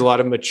 Yeah. There's a lot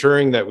of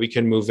maturing that we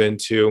can move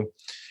into,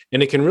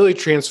 and it can really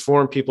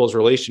transform people's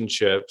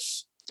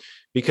relationships,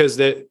 because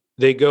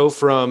they go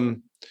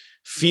from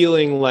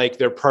feeling like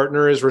their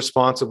partner is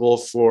responsible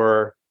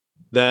for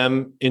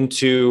them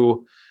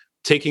into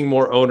taking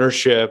more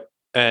ownership.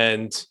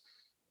 And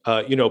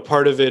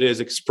part of it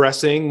is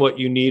expressing what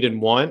you need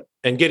and want,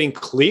 and getting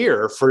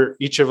clear for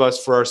each of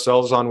us, for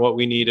ourselves, on what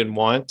we need and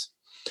want,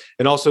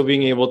 and also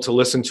being able to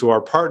listen to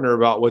our partner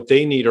about what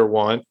they need or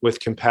want with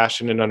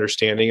compassion and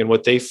understanding, and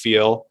what they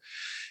feel,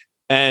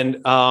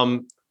 and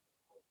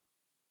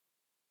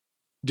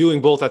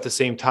doing both at the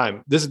same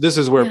time. This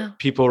is where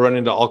people run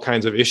into all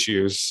kinds of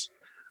issues,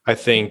 I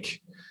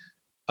think.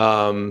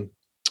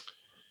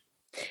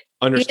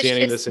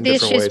 Understanding this in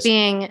different ways.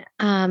 Being,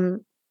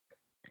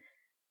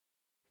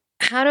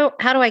 how do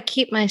I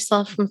keep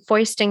myself from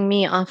foisting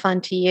me off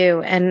onto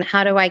you? And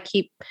how do I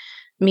keep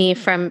me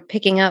from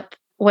picking up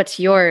what's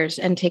yours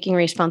and taking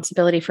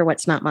responsibility for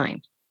what's not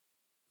mine?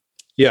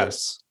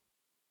 Yes.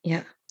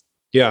 Yeah.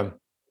 Yeah.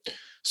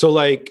 So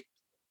like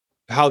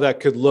how that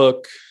could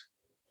look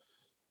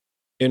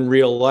in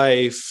real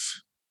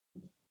life,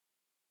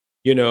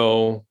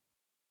 Well,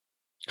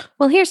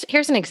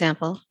 here's an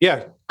example.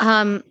 Yeah.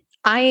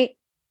 I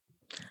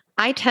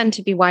tend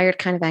to be wired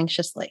kind of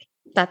anxiously.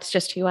 That's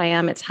just who I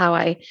am. It's how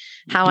I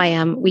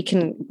am. We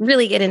can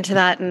really get into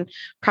that and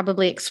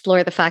probably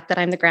explore the fact that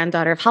I'm the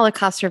granddaughter of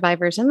Holocaust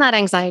survivors, and that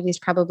anxiety is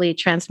probably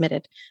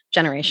transmitted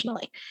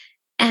generationally.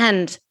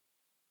 And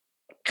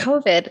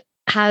COVID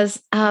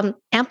has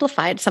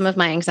amplified some of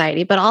my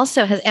anxiety, but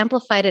also has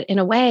amplified it in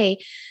a way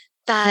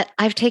that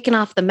I've taken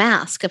off the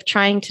mask of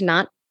trying to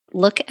not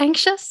look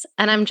anxious.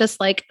 And I'm just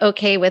like,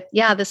 okay with,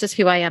 this is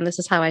who I am. This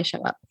is how I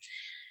show up.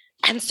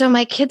 And so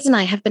my kids and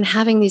I have been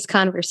having these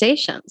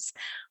conversations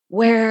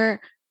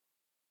where,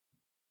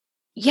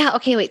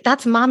 okay, wait,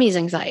 that's mommy's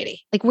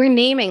anxiety. Like, we're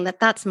naming that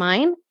that's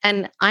mine.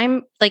 And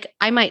I'm like,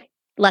 I might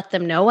let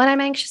them know what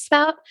I'm anxious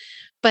about,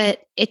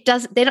 but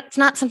it's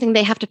not something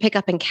they have to pick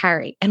up and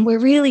carry. And we're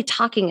really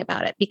talking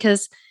about it,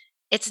 because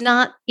it's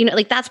not,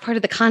 that's part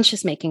of the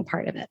conscious making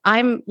part of it.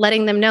 I'm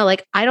letting them know,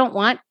 like, I don't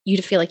want you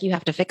to feel like you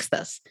have to fix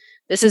this.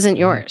 This isn't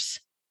yours.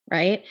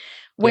 Right.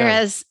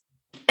 Whereas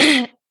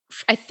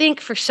I think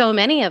for so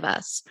many of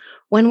us,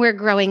 when we're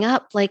growing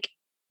up, like,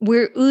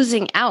 we're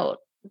oozing out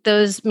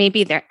those,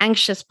 maybe they're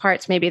anxious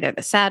parts, maybe they're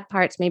the sad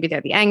parts, maybe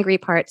they're the angry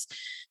parts,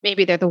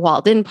 maybe they're the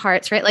walled in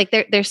parts, right? Like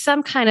there's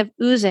some kind of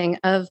oozing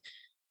of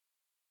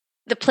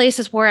the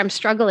places where I'm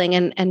struggling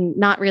and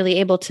not really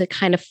able to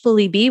kind of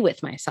fully be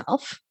with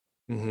myself.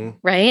 Mm-hmm.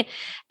 Right.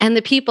 And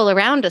the people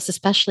around us,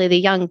 especially the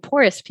young,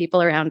 porous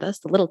people around us,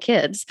 the little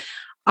kids,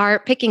 are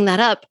picking that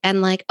up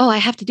and like, oh, I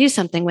have to do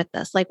something with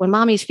this. Like, when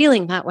mommy's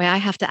feeling that way, I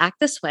have to act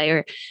this way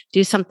or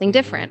do something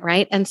different.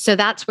 Right. And so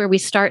that's where we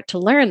start to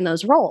learn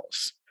those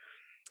roles.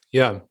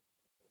 Yeah.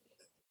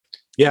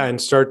 Yeah.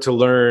 And start to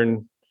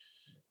learn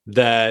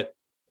that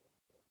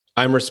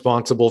I'm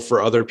responsible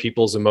for other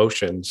people's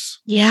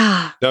emotions.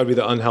 Yeah. That would be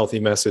the unhealthy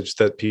message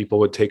that people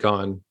would take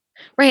on.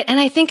 Right. And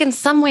I think in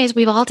some ways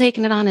we've all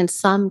taken it on in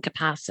some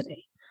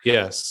capacity.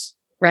 Yes.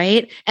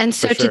 Right. And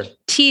so to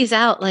tease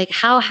out, like,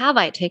 how have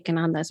I taken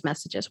on those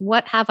messages?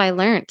 What have I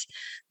learned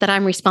that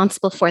I'm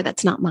responsible for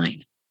that's not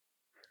mine?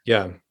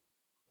 Yeah.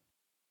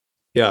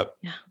 Yeah.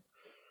 Yeah.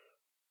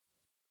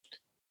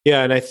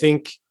 Yeah. And I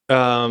think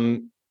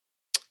the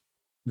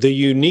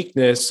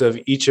uniqueness of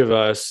each of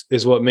us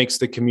is what makes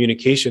the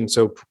communication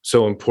so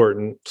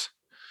important,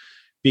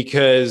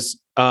 because,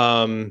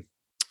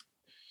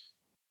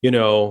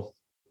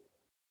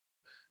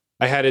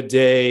 I had a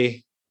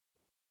day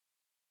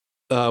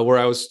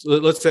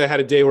let's say I had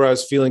a day where I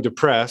was feeling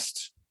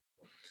depressed,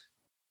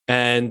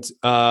 and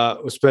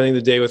was spending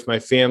the day with my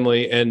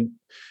family. And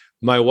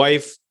my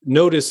wife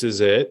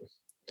notices it,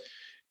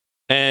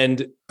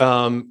 and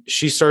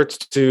she starts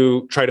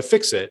to try to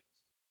fix it.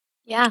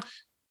 Yeah.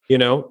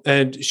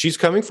 And she's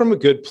coming from a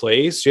good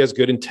place. She has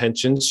good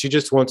intentions. She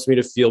just wants me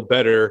to feel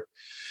better,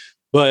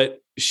 but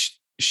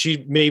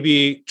she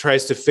maybe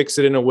tries to fix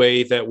it in a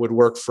way that would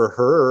work for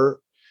her,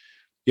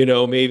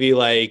 maybe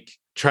like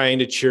trying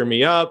to cheer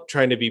me up,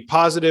 trying to be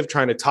positive,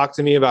 trying to talk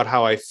to me about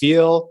how I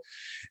feel.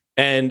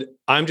 And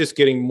I'm just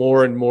getting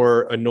more and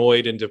more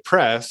annoyed and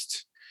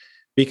depressed,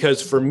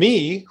 because for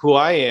me, who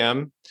I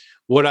am,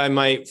 what I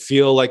might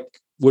feel like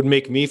would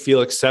make me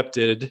feel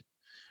accepted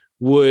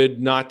would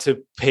not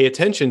to pay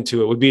attention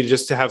to it, would be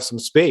just to have some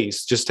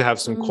space, just to have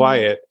some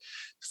quiet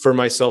for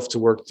myself to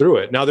work through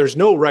it. Now, there's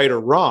no right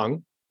or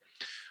wrong,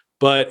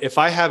 but if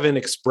I haven't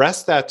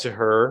expressed that to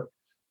her,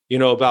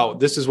 about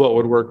this is what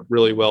would work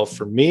really well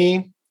for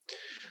me,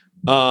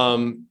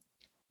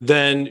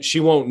 then she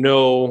won't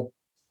know.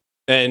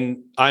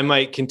 And I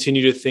might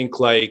continue to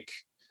think like,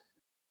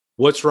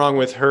 what's wrong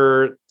with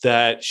her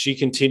that she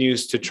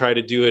continues to try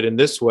to do it in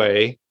this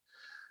way?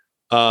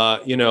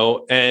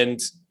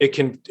 And it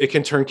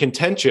can turn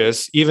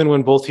contentious even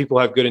when both people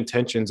have good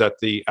intentions at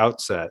the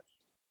outset.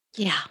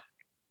 Yeah.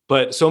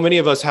 But so many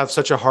of us have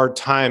such a hard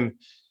time.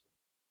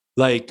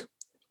 Like,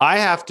 I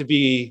have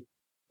to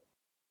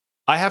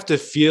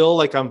feel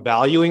like I'm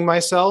valuing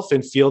myself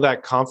and feel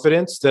that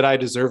confidence that I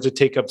deserve to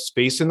take up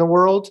space in the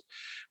world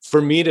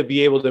for me to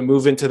be able to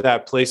move into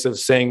that place of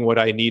saying what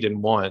I need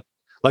and want.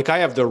 Like, I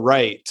have the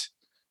right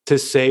to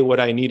say what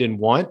I need and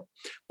want,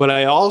 but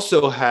I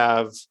also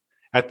have,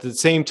 at the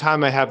same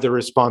time, I have the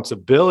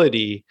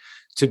responsibility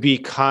to be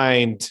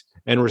kind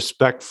and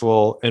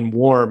respectful and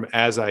warm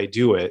as I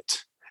do it,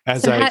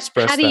 as I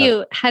express that.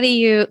 Can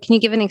you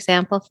give an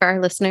example for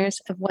our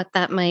listeners of what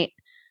that might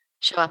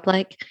show up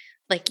like?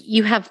 Like,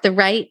 you have the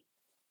right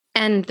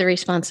and the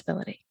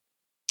responsibility.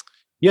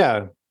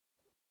 Yeah.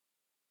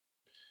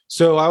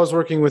 So I was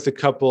working with a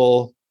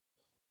couple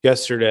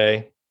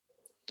yesterday,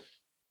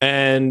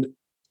 and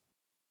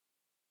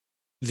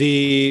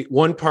the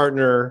one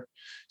partner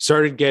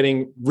started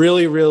getting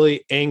really,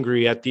 really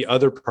angry at the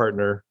other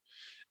partner.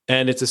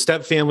 And it's a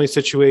step family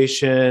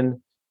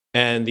situation.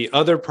 And the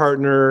other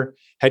partner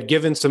had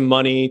given some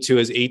money to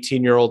his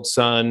 18-year-old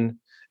son,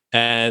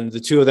 and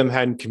the two of them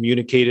hadn't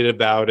communicated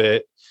about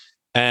it.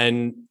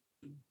 And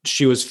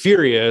she was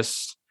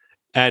furious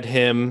at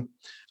him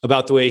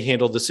about the way he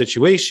handled the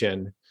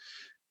situation.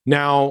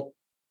 Now,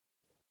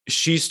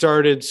 she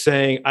started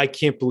saying, I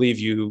can't believe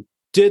you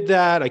did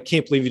that. I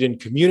can't believe you didn't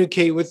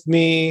communicate with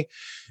me.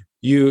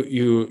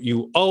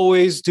 You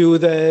always do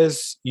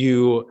this.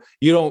 You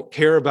don't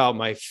care about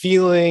my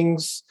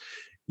feelings.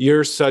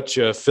 You're such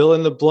a fill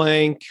in the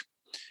blank.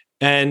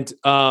 And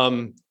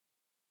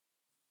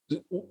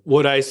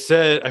what I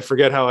said, I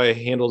forget how I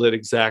handled it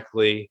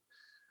exactly,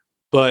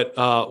 but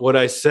what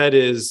I said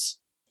is,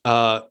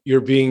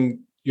 you're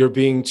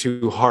being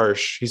too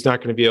harsh. He's not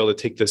going to be able to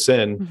take this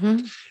in.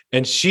 Mm-hmm.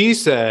 And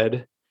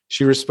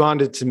she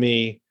responded to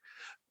me,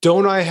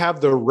 don't I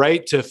have the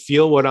right to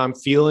feel what I'm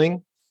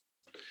feeling?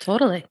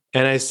 Totally.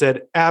 And I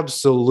said,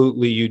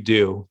 absolutely you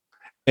do.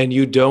 And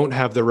you don't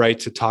have the right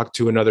to talk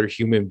to another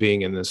human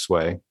being in this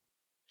way.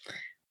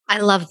 I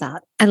love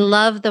that. I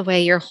love the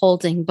way you're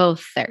holding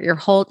both there.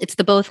 It's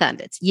the both end.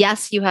 It's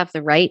yes, you have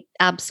the right,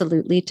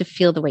 absolutely, to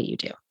feel the way you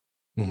do.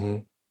 Mm-hmm.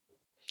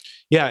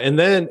 Yeah. And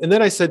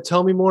then I said,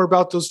 tell me more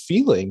about those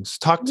feelings.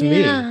 Talk to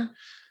me.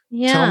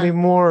 Yeah. Tell me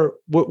more.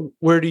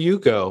 Where do you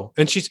go?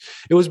 And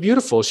it was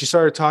beautiful. She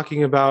started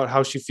talking about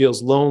how she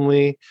feels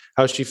lonely,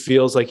 how she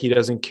feels like he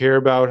doesn't care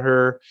about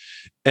her.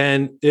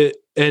 And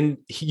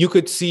you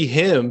could see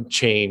him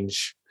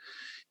change.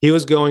 He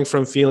was going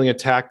from feeling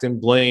attacked and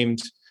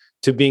blamed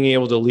to being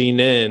able to lean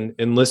in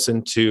and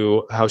listen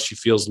to how she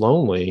feels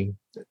lonely.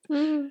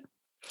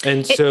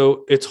 And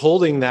so it's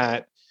holding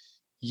that.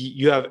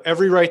 You have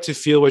every right to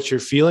feel what you're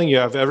feeling. You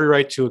have every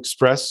right to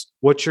express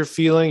what you're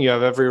feeling. You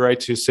have every right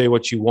to say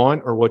what you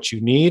want or what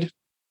you need.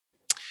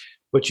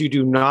 But you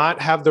do not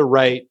have the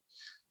right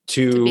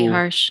to be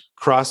harsh,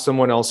 cross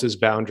someone else's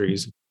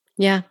boundaries.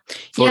 Yeah.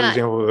 For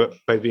example,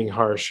 by being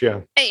harsh.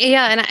 Yeah.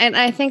 Yeah. And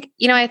I think,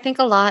 I think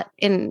a lot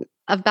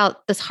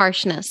about this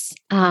harshness.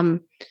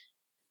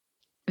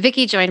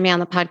 Vicki joined me on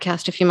the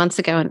podcast a few months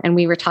ago, and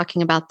we were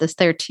talking about this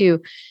there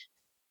too.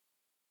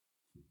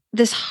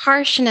 This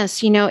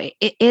harshness,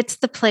 it's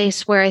the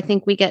place where I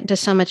think we get into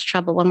so much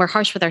trouble when we're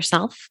harsh with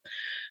ourselves,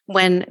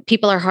 when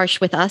people are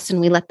harsh with us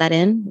and we let that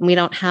in. We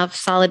don't have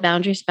solid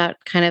boundaries about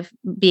kind of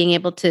being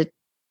able to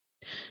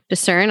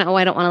discern, oh,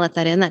 I don't want to let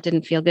that in. That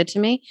didn't feel good to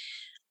me.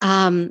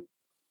 And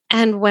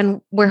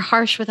when we're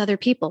harsh with other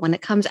people, when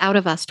it comes out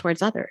of us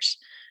towards others,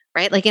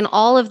 right? Like in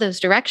all of those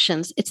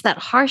directions, it's that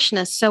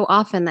harshness so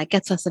often that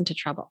gets us into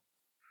trouble.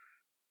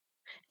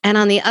 And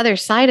on the other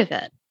side of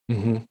it,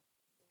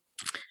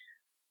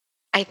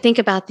 I think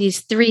about these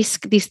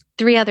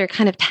three other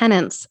kind of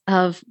tenets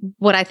of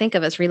what I think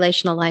of as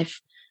relational life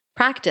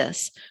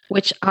practice,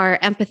 which are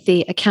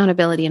empathy,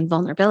 accountability, and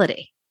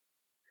vulnerability.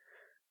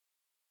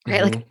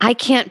 right? Like I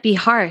can't be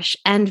harsh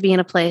and be in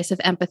a place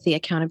of empathy,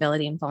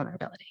 accountability, and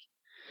vulnerability.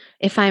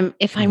 If I'm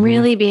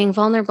really being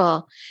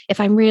vulnerable, if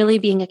I'm really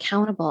being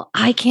accountable,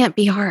 I can't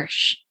be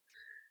harsh.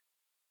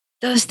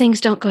 Those things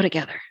don't go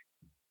together.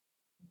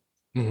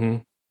 Mm-hmm.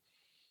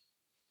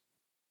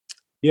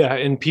 Yeah.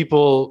 And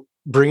people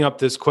bring up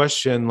this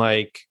question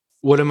like,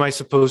 what am I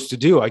supposed to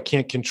do? I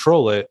can't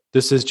control it.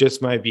 This is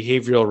just my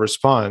behavioral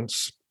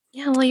response.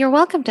 Yeah, well, you're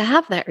welcome to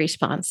have that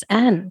response.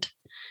 And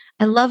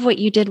I love what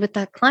you did with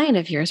that client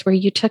of yours where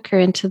you took her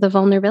into the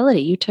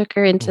vulnerability. You took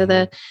her into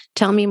the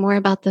tell me more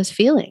about those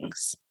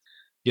feelings.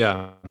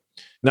 Yeah.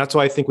 And that's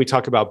why I think we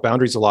talk about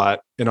boundaries a lot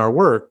in our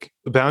work.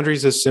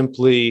 Boundaries is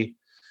simply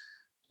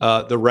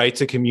the right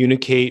to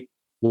communicate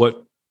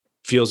what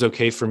feels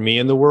okay for me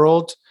in the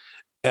world.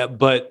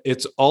 But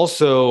it's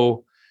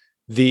also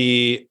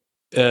the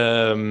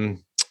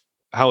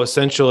how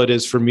essential it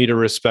is for me to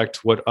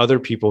respect what other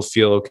people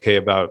feel okay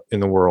about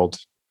in the world.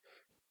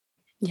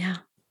 Yeah.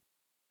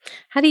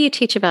 How do you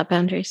teach about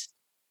boundaries?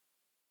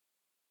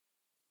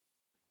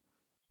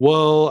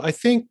 Well, I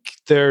think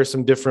there are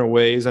some different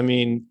ways. I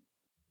mean,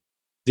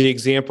 the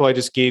example I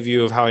just gave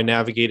you of how I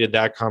navigated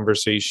that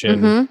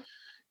conversation,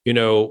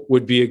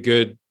 would be a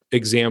good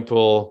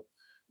example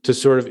to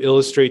sort of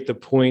illustrate the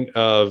point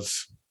of,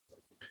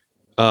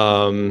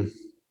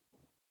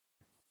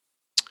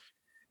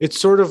 it's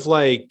sort of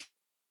like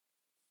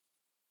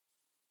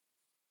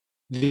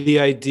the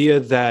idea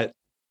that,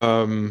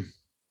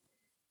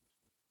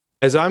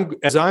 as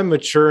I'm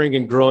maturing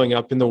and growing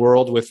up in the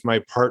world with my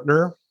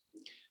partner,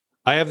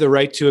 I have the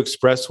right to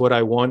express what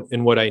I want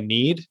and what I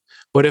need.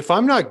 But if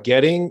I'm not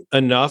getting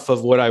enough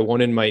of what I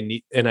want and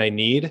I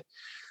need,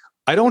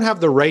 I don't have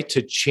the right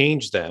to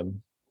change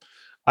them.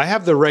 I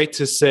have the right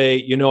to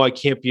say, I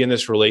can't be in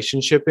this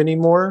relationship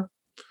anymore.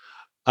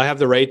 I have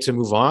the right to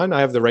move on. I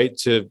have the right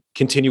to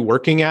continue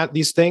working at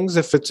these things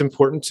if it's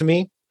important to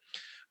me.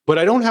 But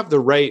I don't have the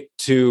right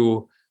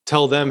to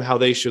tell them how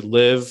they should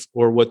live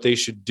or what they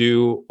should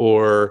do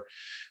or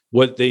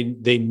what they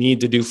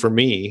need to do for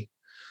me.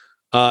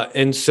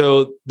 And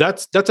so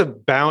that's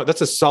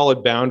a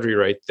solid boundary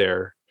right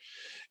there.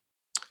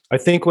 I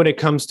think when it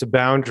comes to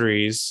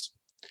boundaries,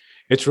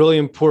 it's really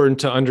important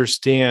to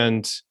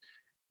understand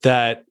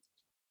that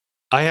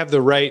I have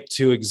the right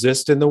to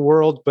exist in the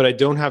world, but I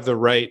don't have the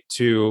right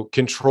to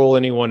control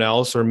anyone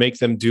else or make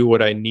them do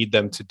what I need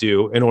them to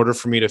do in order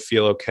for me to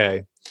feel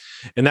okay.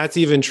 And that's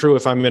even true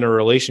if I'm in a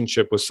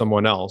relationship with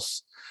someone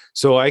else.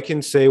 So I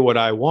can say what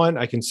I want,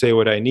 I can say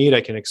what I need,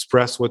 I can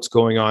express what's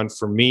going on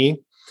for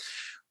me,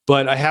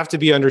 but I have to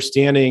be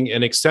understanding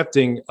and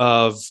accepting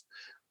of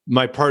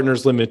my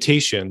partner's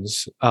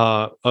limitations,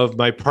 of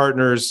my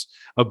partner's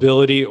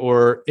ability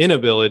or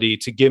inability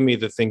to give me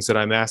the things that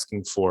I'm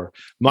asking for.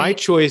 My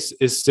choice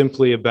is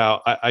simply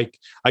about,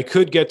 I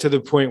could get to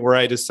the point where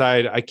I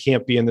decide I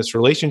can't be in this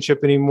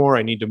relationship anymore.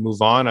 I need to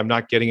move on. I'm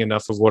not getting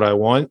enough of what I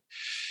want.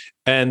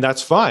 And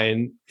that's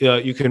fine.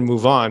 You can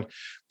move on.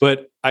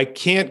 But I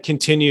can't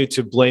continue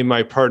to blame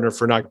my partner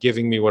for not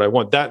giving me what I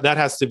want. That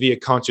has to be a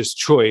conscious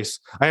choice.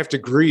 I have to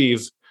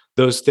grieve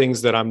those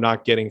things that I'm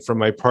not getting from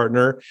my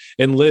partner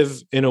and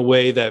live in a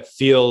way that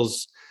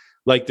feels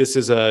like this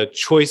is a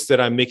choice that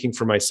I'm making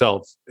for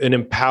myself, an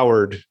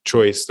empowered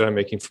choice that I'm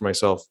making for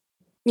myself.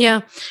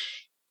 Yeah.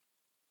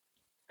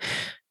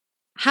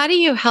 How do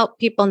you help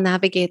people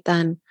navigate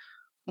then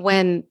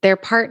when their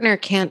partner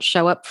can't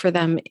show up for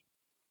them?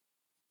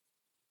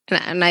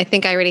 And I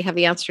think I already have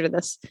the answer to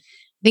this. I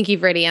think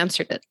you've already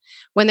answered it.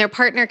 When their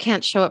partner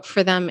can't show up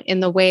for them in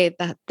the way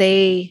that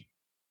they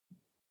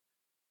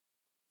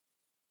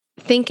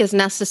think is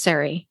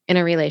necessary in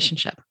a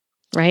relationship,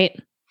 right?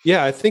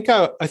 Yeah, I think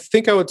I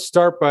would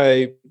start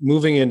by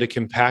moving into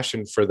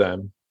compassion for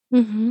them,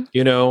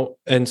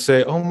 and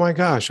say, "Oh my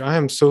gosh, I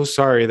am so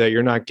sorry that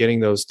you're not getting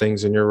those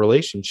things in your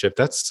relationship.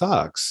 That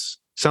sucks.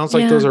 Sounds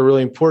like those are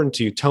really important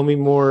to you. Tell me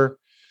more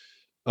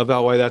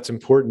about why that's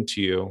important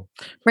to you."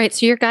 Right.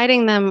 So you're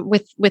guiding them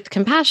with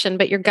compassion,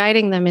 but you're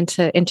guiding them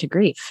into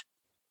grief.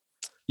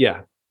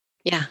 Yeah.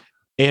 Yeah.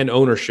 And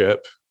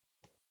ownership.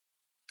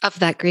 Of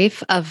that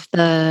grief, of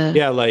the...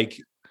 Yeah, like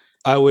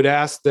I would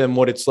ask them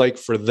what it's like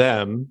for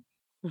them.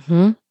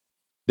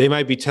 They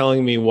might be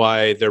telling me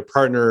why their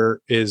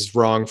partner is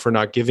wrong for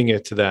not giving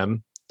it to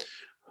them.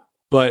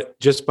 But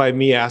just by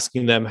me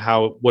asking them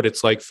what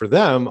it's like for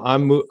them,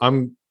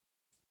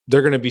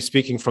 they're going to be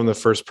speaking from the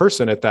first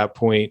person at that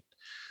point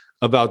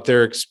about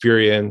their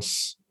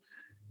experience.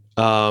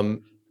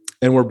 And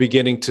we're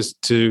beginning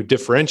to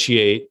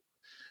differentiate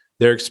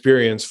their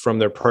experience from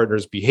their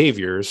partner's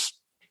behaviors.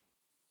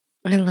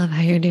 I love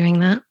how you're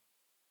doing that.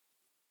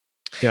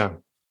 Yeah.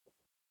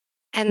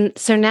 And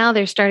so now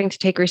they're starting to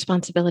take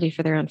responsibility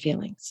for their own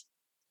feelings.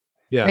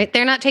 Yeah. Right?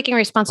 They're not taking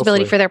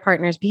responsibility for their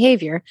partner's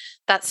behavior.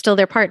 That's still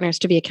their partner's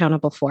to be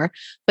accountable for,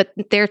 but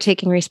they're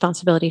taking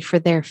responsibility for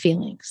their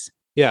feelings.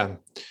 Yeah.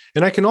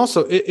 And I can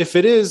also, if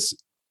it is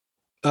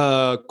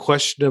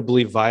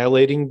questionably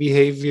violating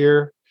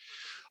behavior,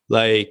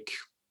 like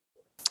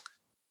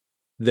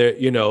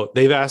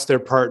they've asked their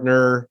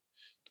partner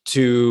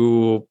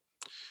to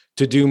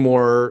to do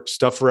more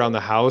stuff around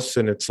the house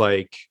and it's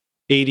like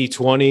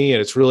 80-20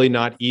 and it's really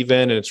not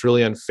even and it's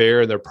really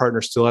unfair and their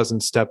partner still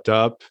hasn't stepped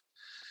up,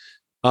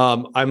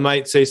 I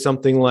might say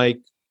something like,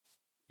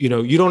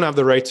 you don't have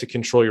the right to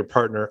control your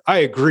partner. I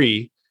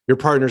agree. Your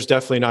partner's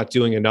definitely not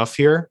doing enough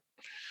here.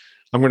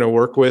 I'm going to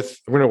work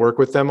with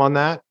them on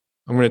that.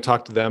 I'm going to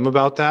talk to them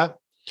about that.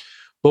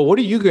 But what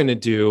are you going to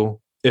do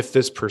if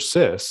this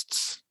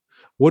persists?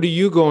 What are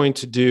you going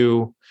to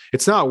do?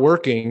 It's not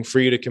working for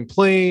you to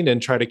complain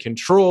and try to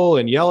control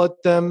and yell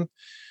at them.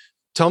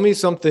 Tell me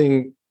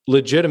something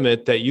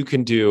legitimate that you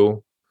can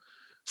do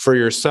for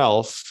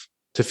yourself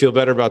to feel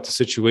better about the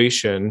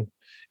situation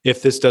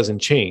if this doesn't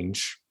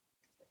change.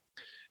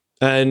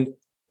 And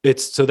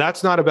so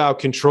that's not about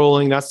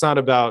controlling. That's not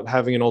about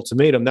having an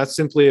ultimatum. That's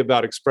simply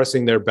about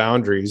expressing their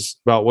boundaries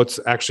about what's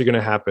actually going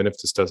to happen if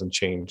this doesn't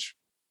change.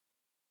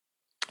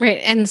 Right.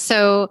 And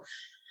so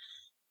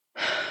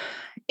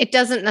it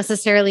doesn't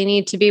necessarily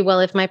need to be, well,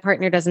 if my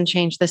partner doesn't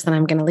change this, then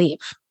I'm going to leave.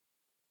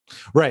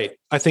 Right.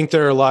 I think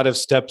there are a lot of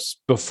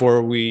steps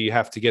before we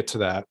have to get to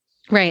that.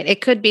 Right. It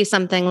could be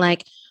something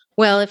like,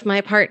 well, if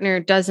my partner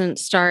doesn't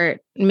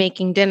start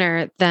making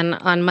dinner, then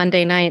on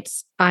Monday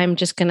nights, I'm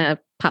just going to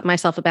pop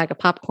myself a bag of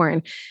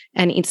popcorn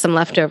and eat some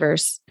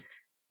leftovers,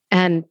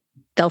 and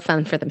they'll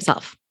fend for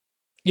themselves.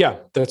 Yeah,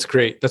 that's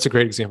great. That's a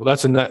great example.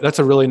 That's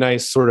a really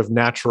nice sort of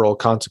natural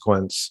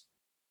consequence.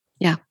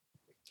 Yeah.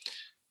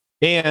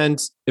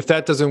 And if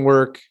that doesn't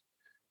work,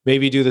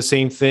 maybe do the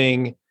same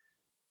thing.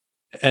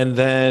 And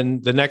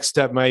then the next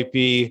step might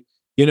be,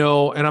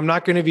 and I'm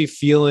not going to be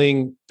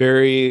feeling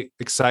very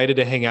excited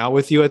to hang out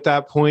with you at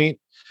that point.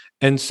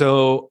 And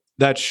so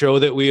that show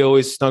that we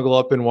always snuggle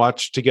up and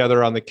watch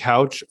together on the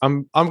couch,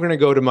 I'm going to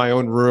go to my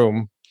own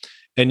room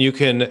and you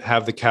can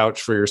have the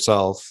couch for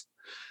yourself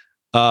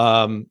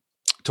to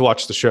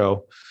watch the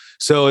show.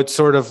 So it's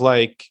sort of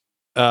like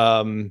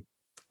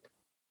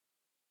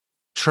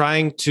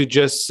trying to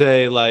just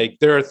say, like,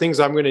 there are things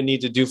I'm going to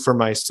need to do for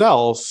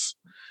myself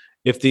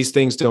if these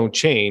things don't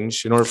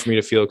change in order for me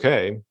to feel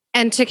okay.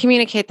 And to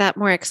communicate that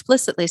more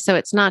explicitly. So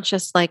it's not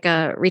just like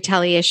a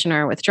retaliation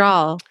or a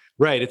withdrawal.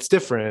 Right. It's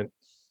different.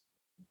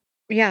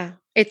 Yeah.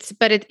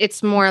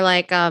 It's more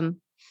like,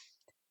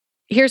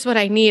 here's what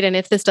I need. And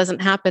if this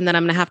doesn't happen, then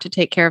I'm going to have to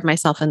take care of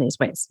myself in these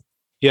ways.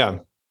 Yeah,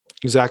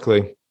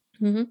 exactly.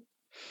 Mm-hmm.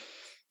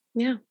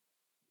 Yeah.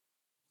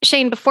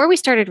 Shane, before we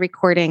started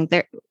recording,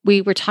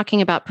 we were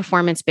talking about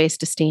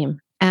performance-based esteem.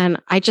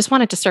 And I just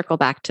wanted to circle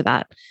back to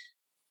that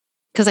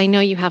because I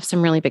know you have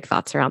some really big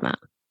thoughts around that.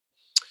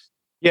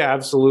 Yeah,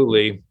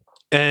 absolutely.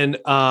 And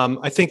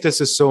I think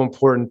this is so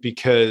important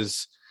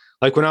because,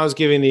 like, when I was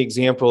giving the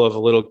example of a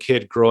little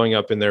kid growing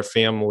up in their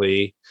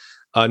family,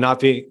 not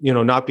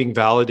being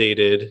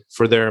validated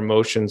for their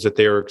emotions that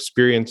they were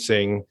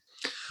experiencing,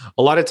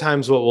 a lot of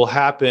times what will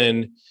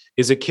happen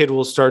is a kid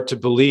will start to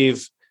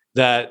believe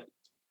that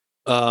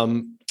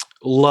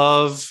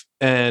love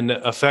and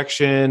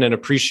affection and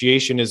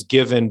appreciation is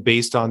given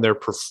based on their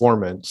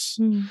performance.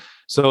 Mm.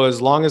 So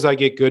as long as I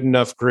get good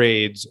enough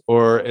grades,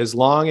 or as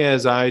long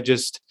as I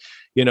just,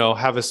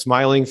 have a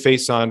smiling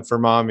face on for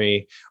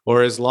mommy,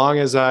 or as long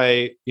as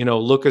I,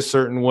 look a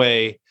certain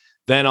way,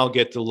 then I'll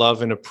get the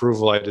love and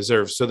approval I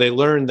deserve. So they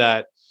learn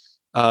that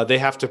they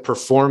have to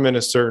perform in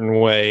a certain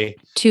way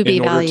to be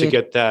in order valued. to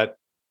get that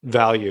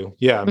value.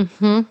 Yeah.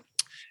 Mm-hmm.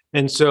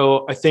 And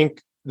so I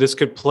think this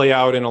could play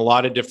out in a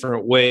lot of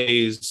different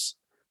ways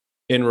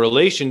in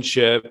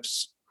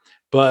relationships,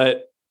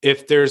 but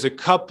if there's a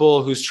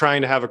couple who's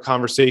trying to have a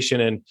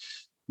conversation and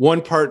one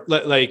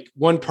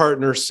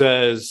partner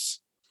says,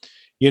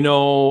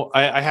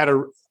 I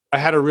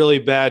had a really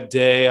bad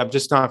day. I'm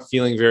just not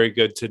feeling very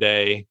good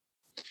today.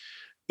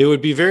 It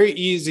would be very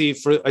easy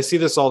I see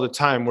this all the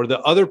time, where the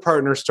other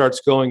partner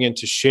starts going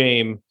into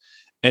shame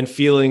and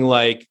feeling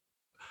like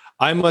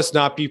I must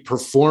not be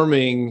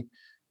performing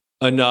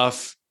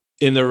enough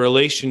in the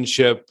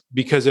relationship,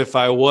 because if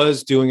I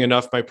was doing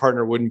enough, my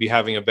partner wouldn't be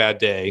having a bad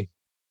day.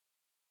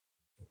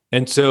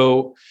 And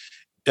so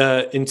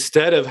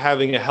instead of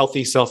having a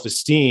healthy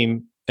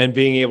self-esteem and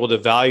being able to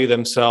value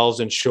themselves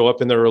and show up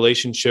in their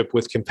relationship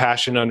with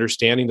compassion,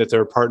 understanding that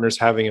their partner's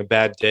having a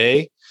bad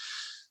day,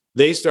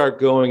 they start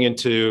going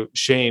into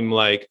shame,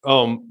 like,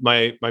 oh,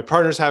 my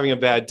partner's having a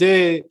bad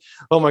day.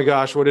 Oh my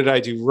gosh, what did I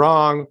do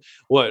wrong?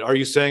 What are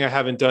you saying? I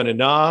haven't done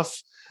enough?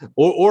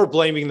 Or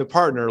blaming the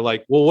partner,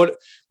 like, well,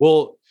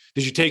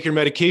 did you take your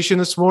medication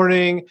this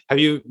morning? Have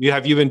you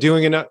been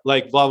doing enough?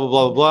 Like, blah, blah,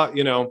 blah,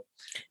 blah,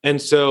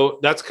 And so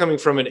that's coming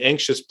from an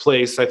anxious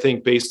place, I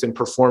think, based in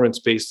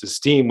performance-based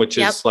esteem, which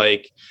is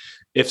like,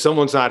 if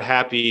someone's not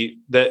happy,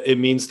 that it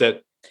means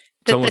that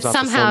someone's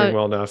not performing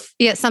well enough.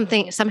 Yeah,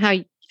 somehow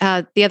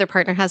the other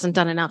partner hasn't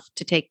done enough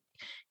to take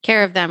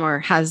care of them, or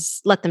has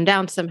let them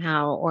down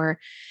somehow. Or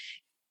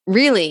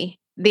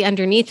really, the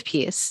underneath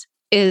piece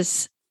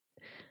is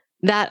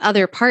that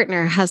other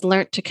partner has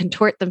learned to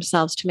contort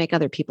themselves to make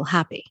other people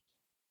happy.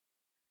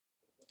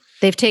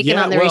 They've taken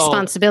on the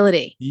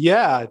responsibility.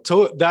 Yeah,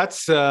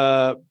 that's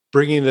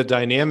bringing the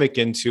dynamic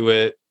into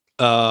it.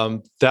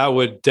 that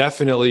would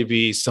definitely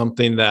be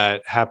something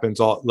that happens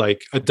all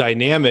like a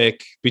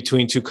dynamic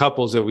between two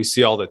couples that we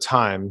see all the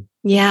time.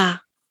 Yeah.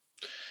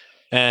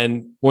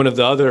 And one of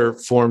the other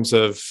forms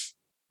of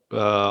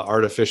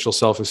artificial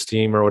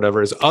self-esteem or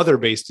whatever is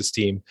other-based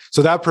esteem.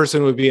 So that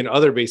person would be an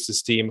other-based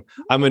esteem.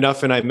 I'm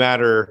enough and I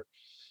matter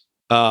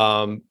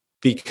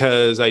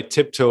because I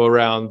tiptoe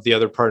around the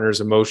other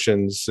partner's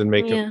emotions and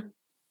make them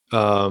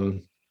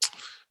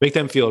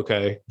feel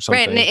okay or something.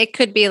 Right. And it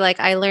could be like,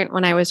 I learned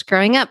when I was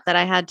growing up that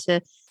I had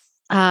to,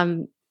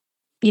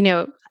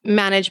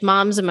 manage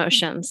mom's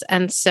emotions.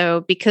 And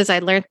so because I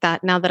learned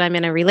that, now that I'm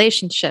in a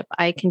relationship,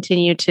 I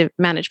continue to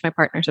manage my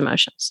partner's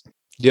emotions.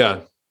 Yeah.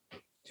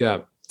 Yeah,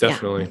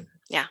 definitely.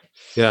 Yeah.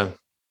 Yeah.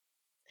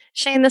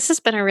 Shane, this has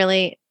been a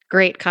really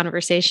great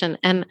conversation.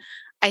 And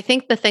I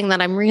think the thing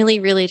that I'm really,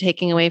 really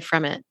taking away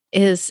from it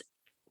is,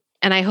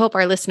 and I hope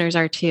our listeners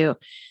are too,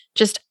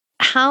 just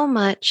how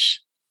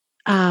much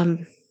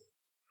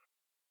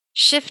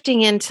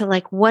shifting into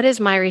like, what is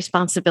my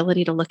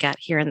responsibility to look at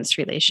here in this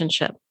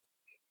relationship?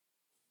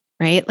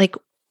 Right? Like,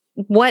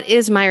 what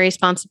is my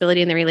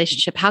responsibility in the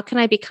relationship? How can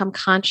I become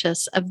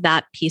conscious of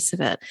that piece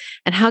of it?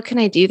 And how can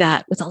I do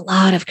that with a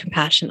lot of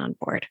compassion on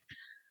board?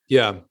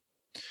 Yeah,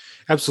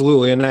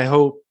 absolutely. And I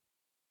hope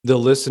the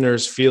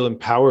listeners feel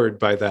empowered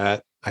by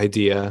that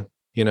idea.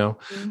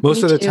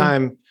 Most of the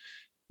time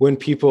when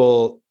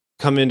people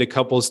come into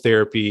couples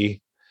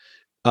therapy,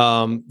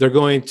 they're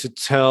going to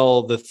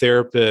tell the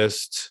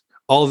therapist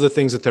all of the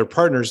things that their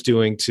partner's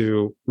doing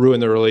to ruin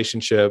their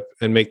relationship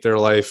and make their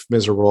life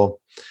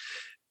miserable.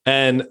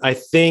 And I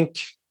think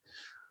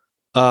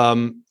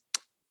if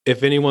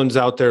anyone's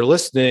out there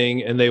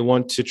listening and they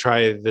want to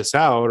try this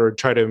out or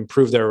try to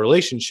improve their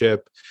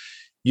relationship,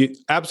 I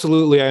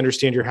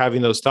understand you're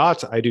having those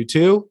thoughts. I do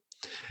too.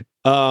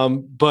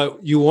 But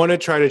you want to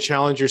try to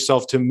challenge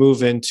yourself to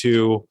move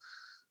into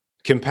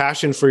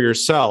compassion for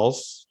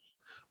yourself.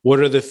 What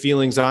are the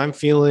feelings I'm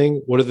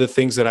feeling? What are the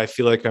things that I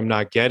feel like I'm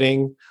not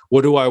getting?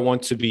 What do I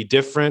want to be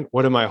different?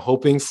 What am I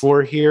hoping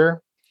for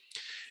here?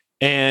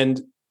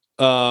 And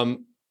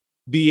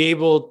be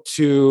able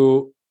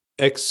to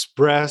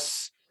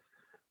express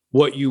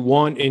what you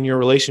want in your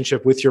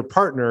relationship with your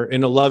partner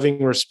in a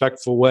loving,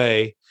 respectful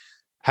way,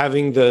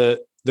 having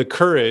the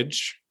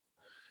courage,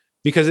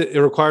 because it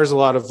requires a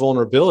lot of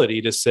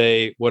vulnerability to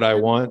say what I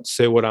want,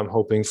 say what I'm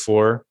hoping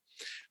for,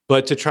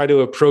 but to try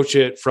to approach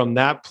it from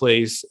that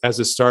place as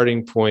a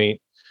starting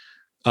point,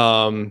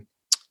 and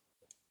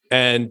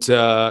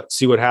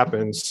see what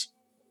happens.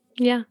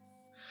 Yeah.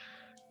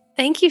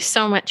 Thank you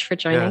so much for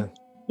joining.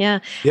 Yeah.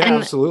 Yeah,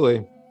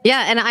 absolutely.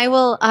 Yeah. And I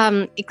will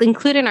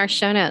include in our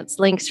show notes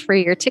links for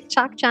your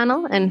TikTok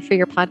channel and for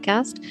your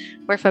podcast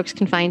where folks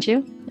can find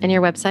you and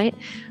your website.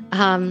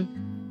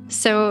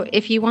 So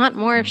if you want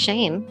more of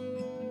Shane,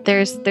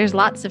 there's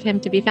lots of him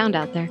to be found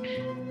out there.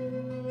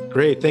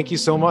 Great. Thank you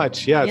so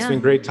much. Yeah, it's been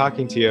great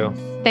talking to you.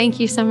 Thank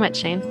you so much,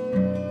 Shane.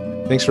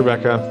 Thanks,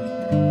 Rebecca.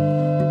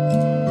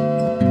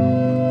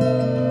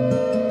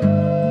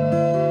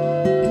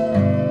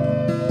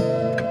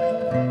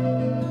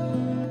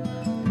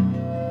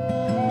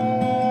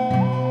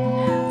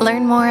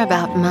 Learn more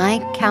about my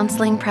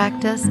counseling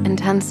practice,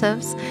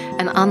 intensives,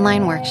 and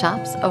online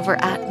workshops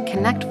over at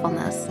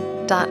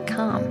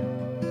connectfulness.com.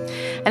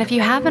 And if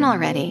you haven't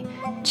already,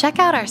 check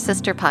out our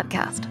sister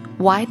podcast,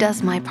 Why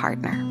Does My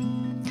Partner?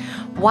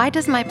 Why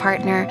Does My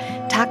Partner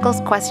tackles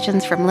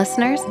questions from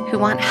listeners who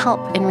want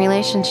help in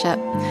relationship.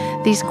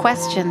 These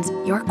questions,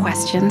 your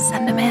questions,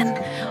 send them in,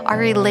 are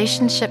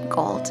relationship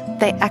gold.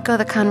 They echo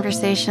the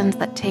conversations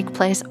that take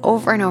place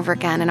over and over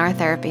again in our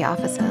therapy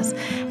offices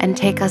and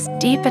take us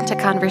deep into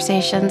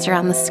conversations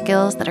around the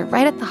skills that are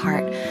right at the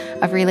heart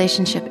of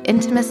relationship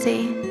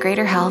intimacy,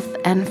 greater health,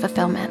 and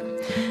fulfillment.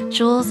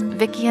 Jules,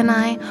 Vicky, and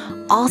I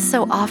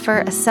also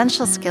offer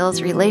essential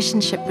skills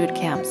relationship boot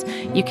camps.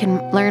 You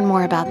can learn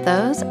more about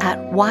those at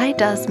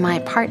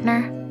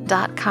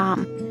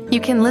whydoesmypartner.com. You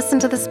can listen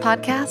to this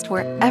podcast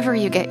wherever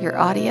you get your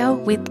audio.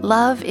 We'd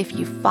love if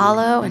you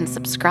follow and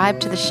subscribe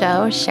to the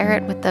show, share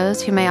it with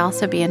those who may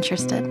also be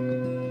interested.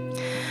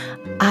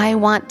 I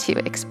want to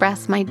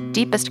express my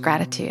deepest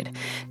gratitude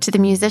to the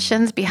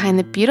musicians behind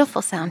the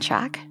beautiful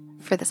soundtrack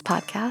for this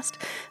podcast,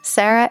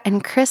 Sarah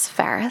and Chris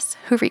Ferris,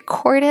 who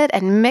recorded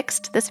and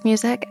mixed this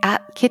music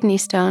at Kidney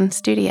Stone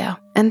Studio.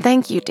 And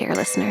thank you, dear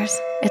listeners.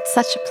 It's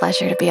such a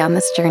pleasure to be on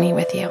this journey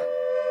with you.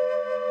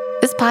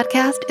 This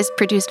podcast is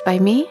produced by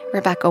me,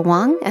 Rebecca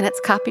Wong, and it's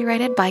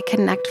copyrighted by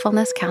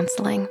Connectfulness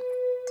Counseling.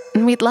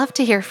 And we'd love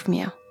to hear from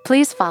you.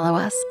 Please follow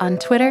us on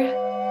Twitter,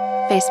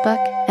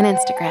 Facebook, and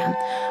Instagram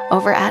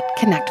over at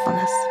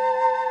Connectfulness.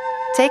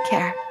 Take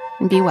care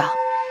and be well.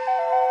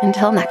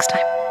 Until next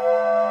time.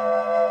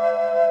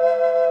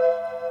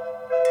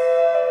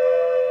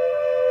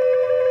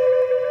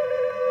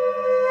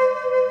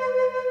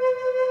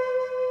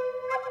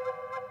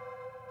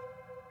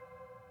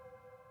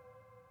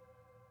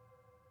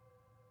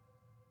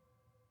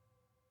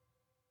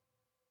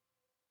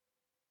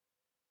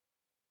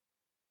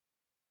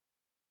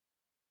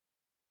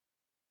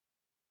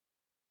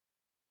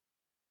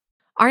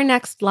 Our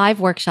next live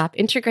workshop,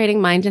 Integrating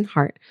Mind and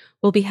Heart,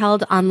 will be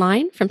held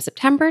online from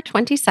September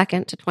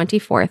 22nd to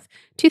 24th,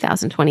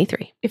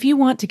 2023. If you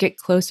want to get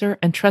closer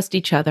and trust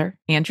each other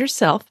and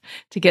yourself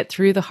to get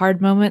through the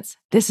hard moments,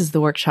 this is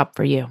the workshop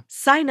for you.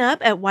 Sign up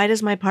at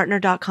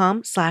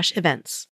whydoesmypartner.com/events.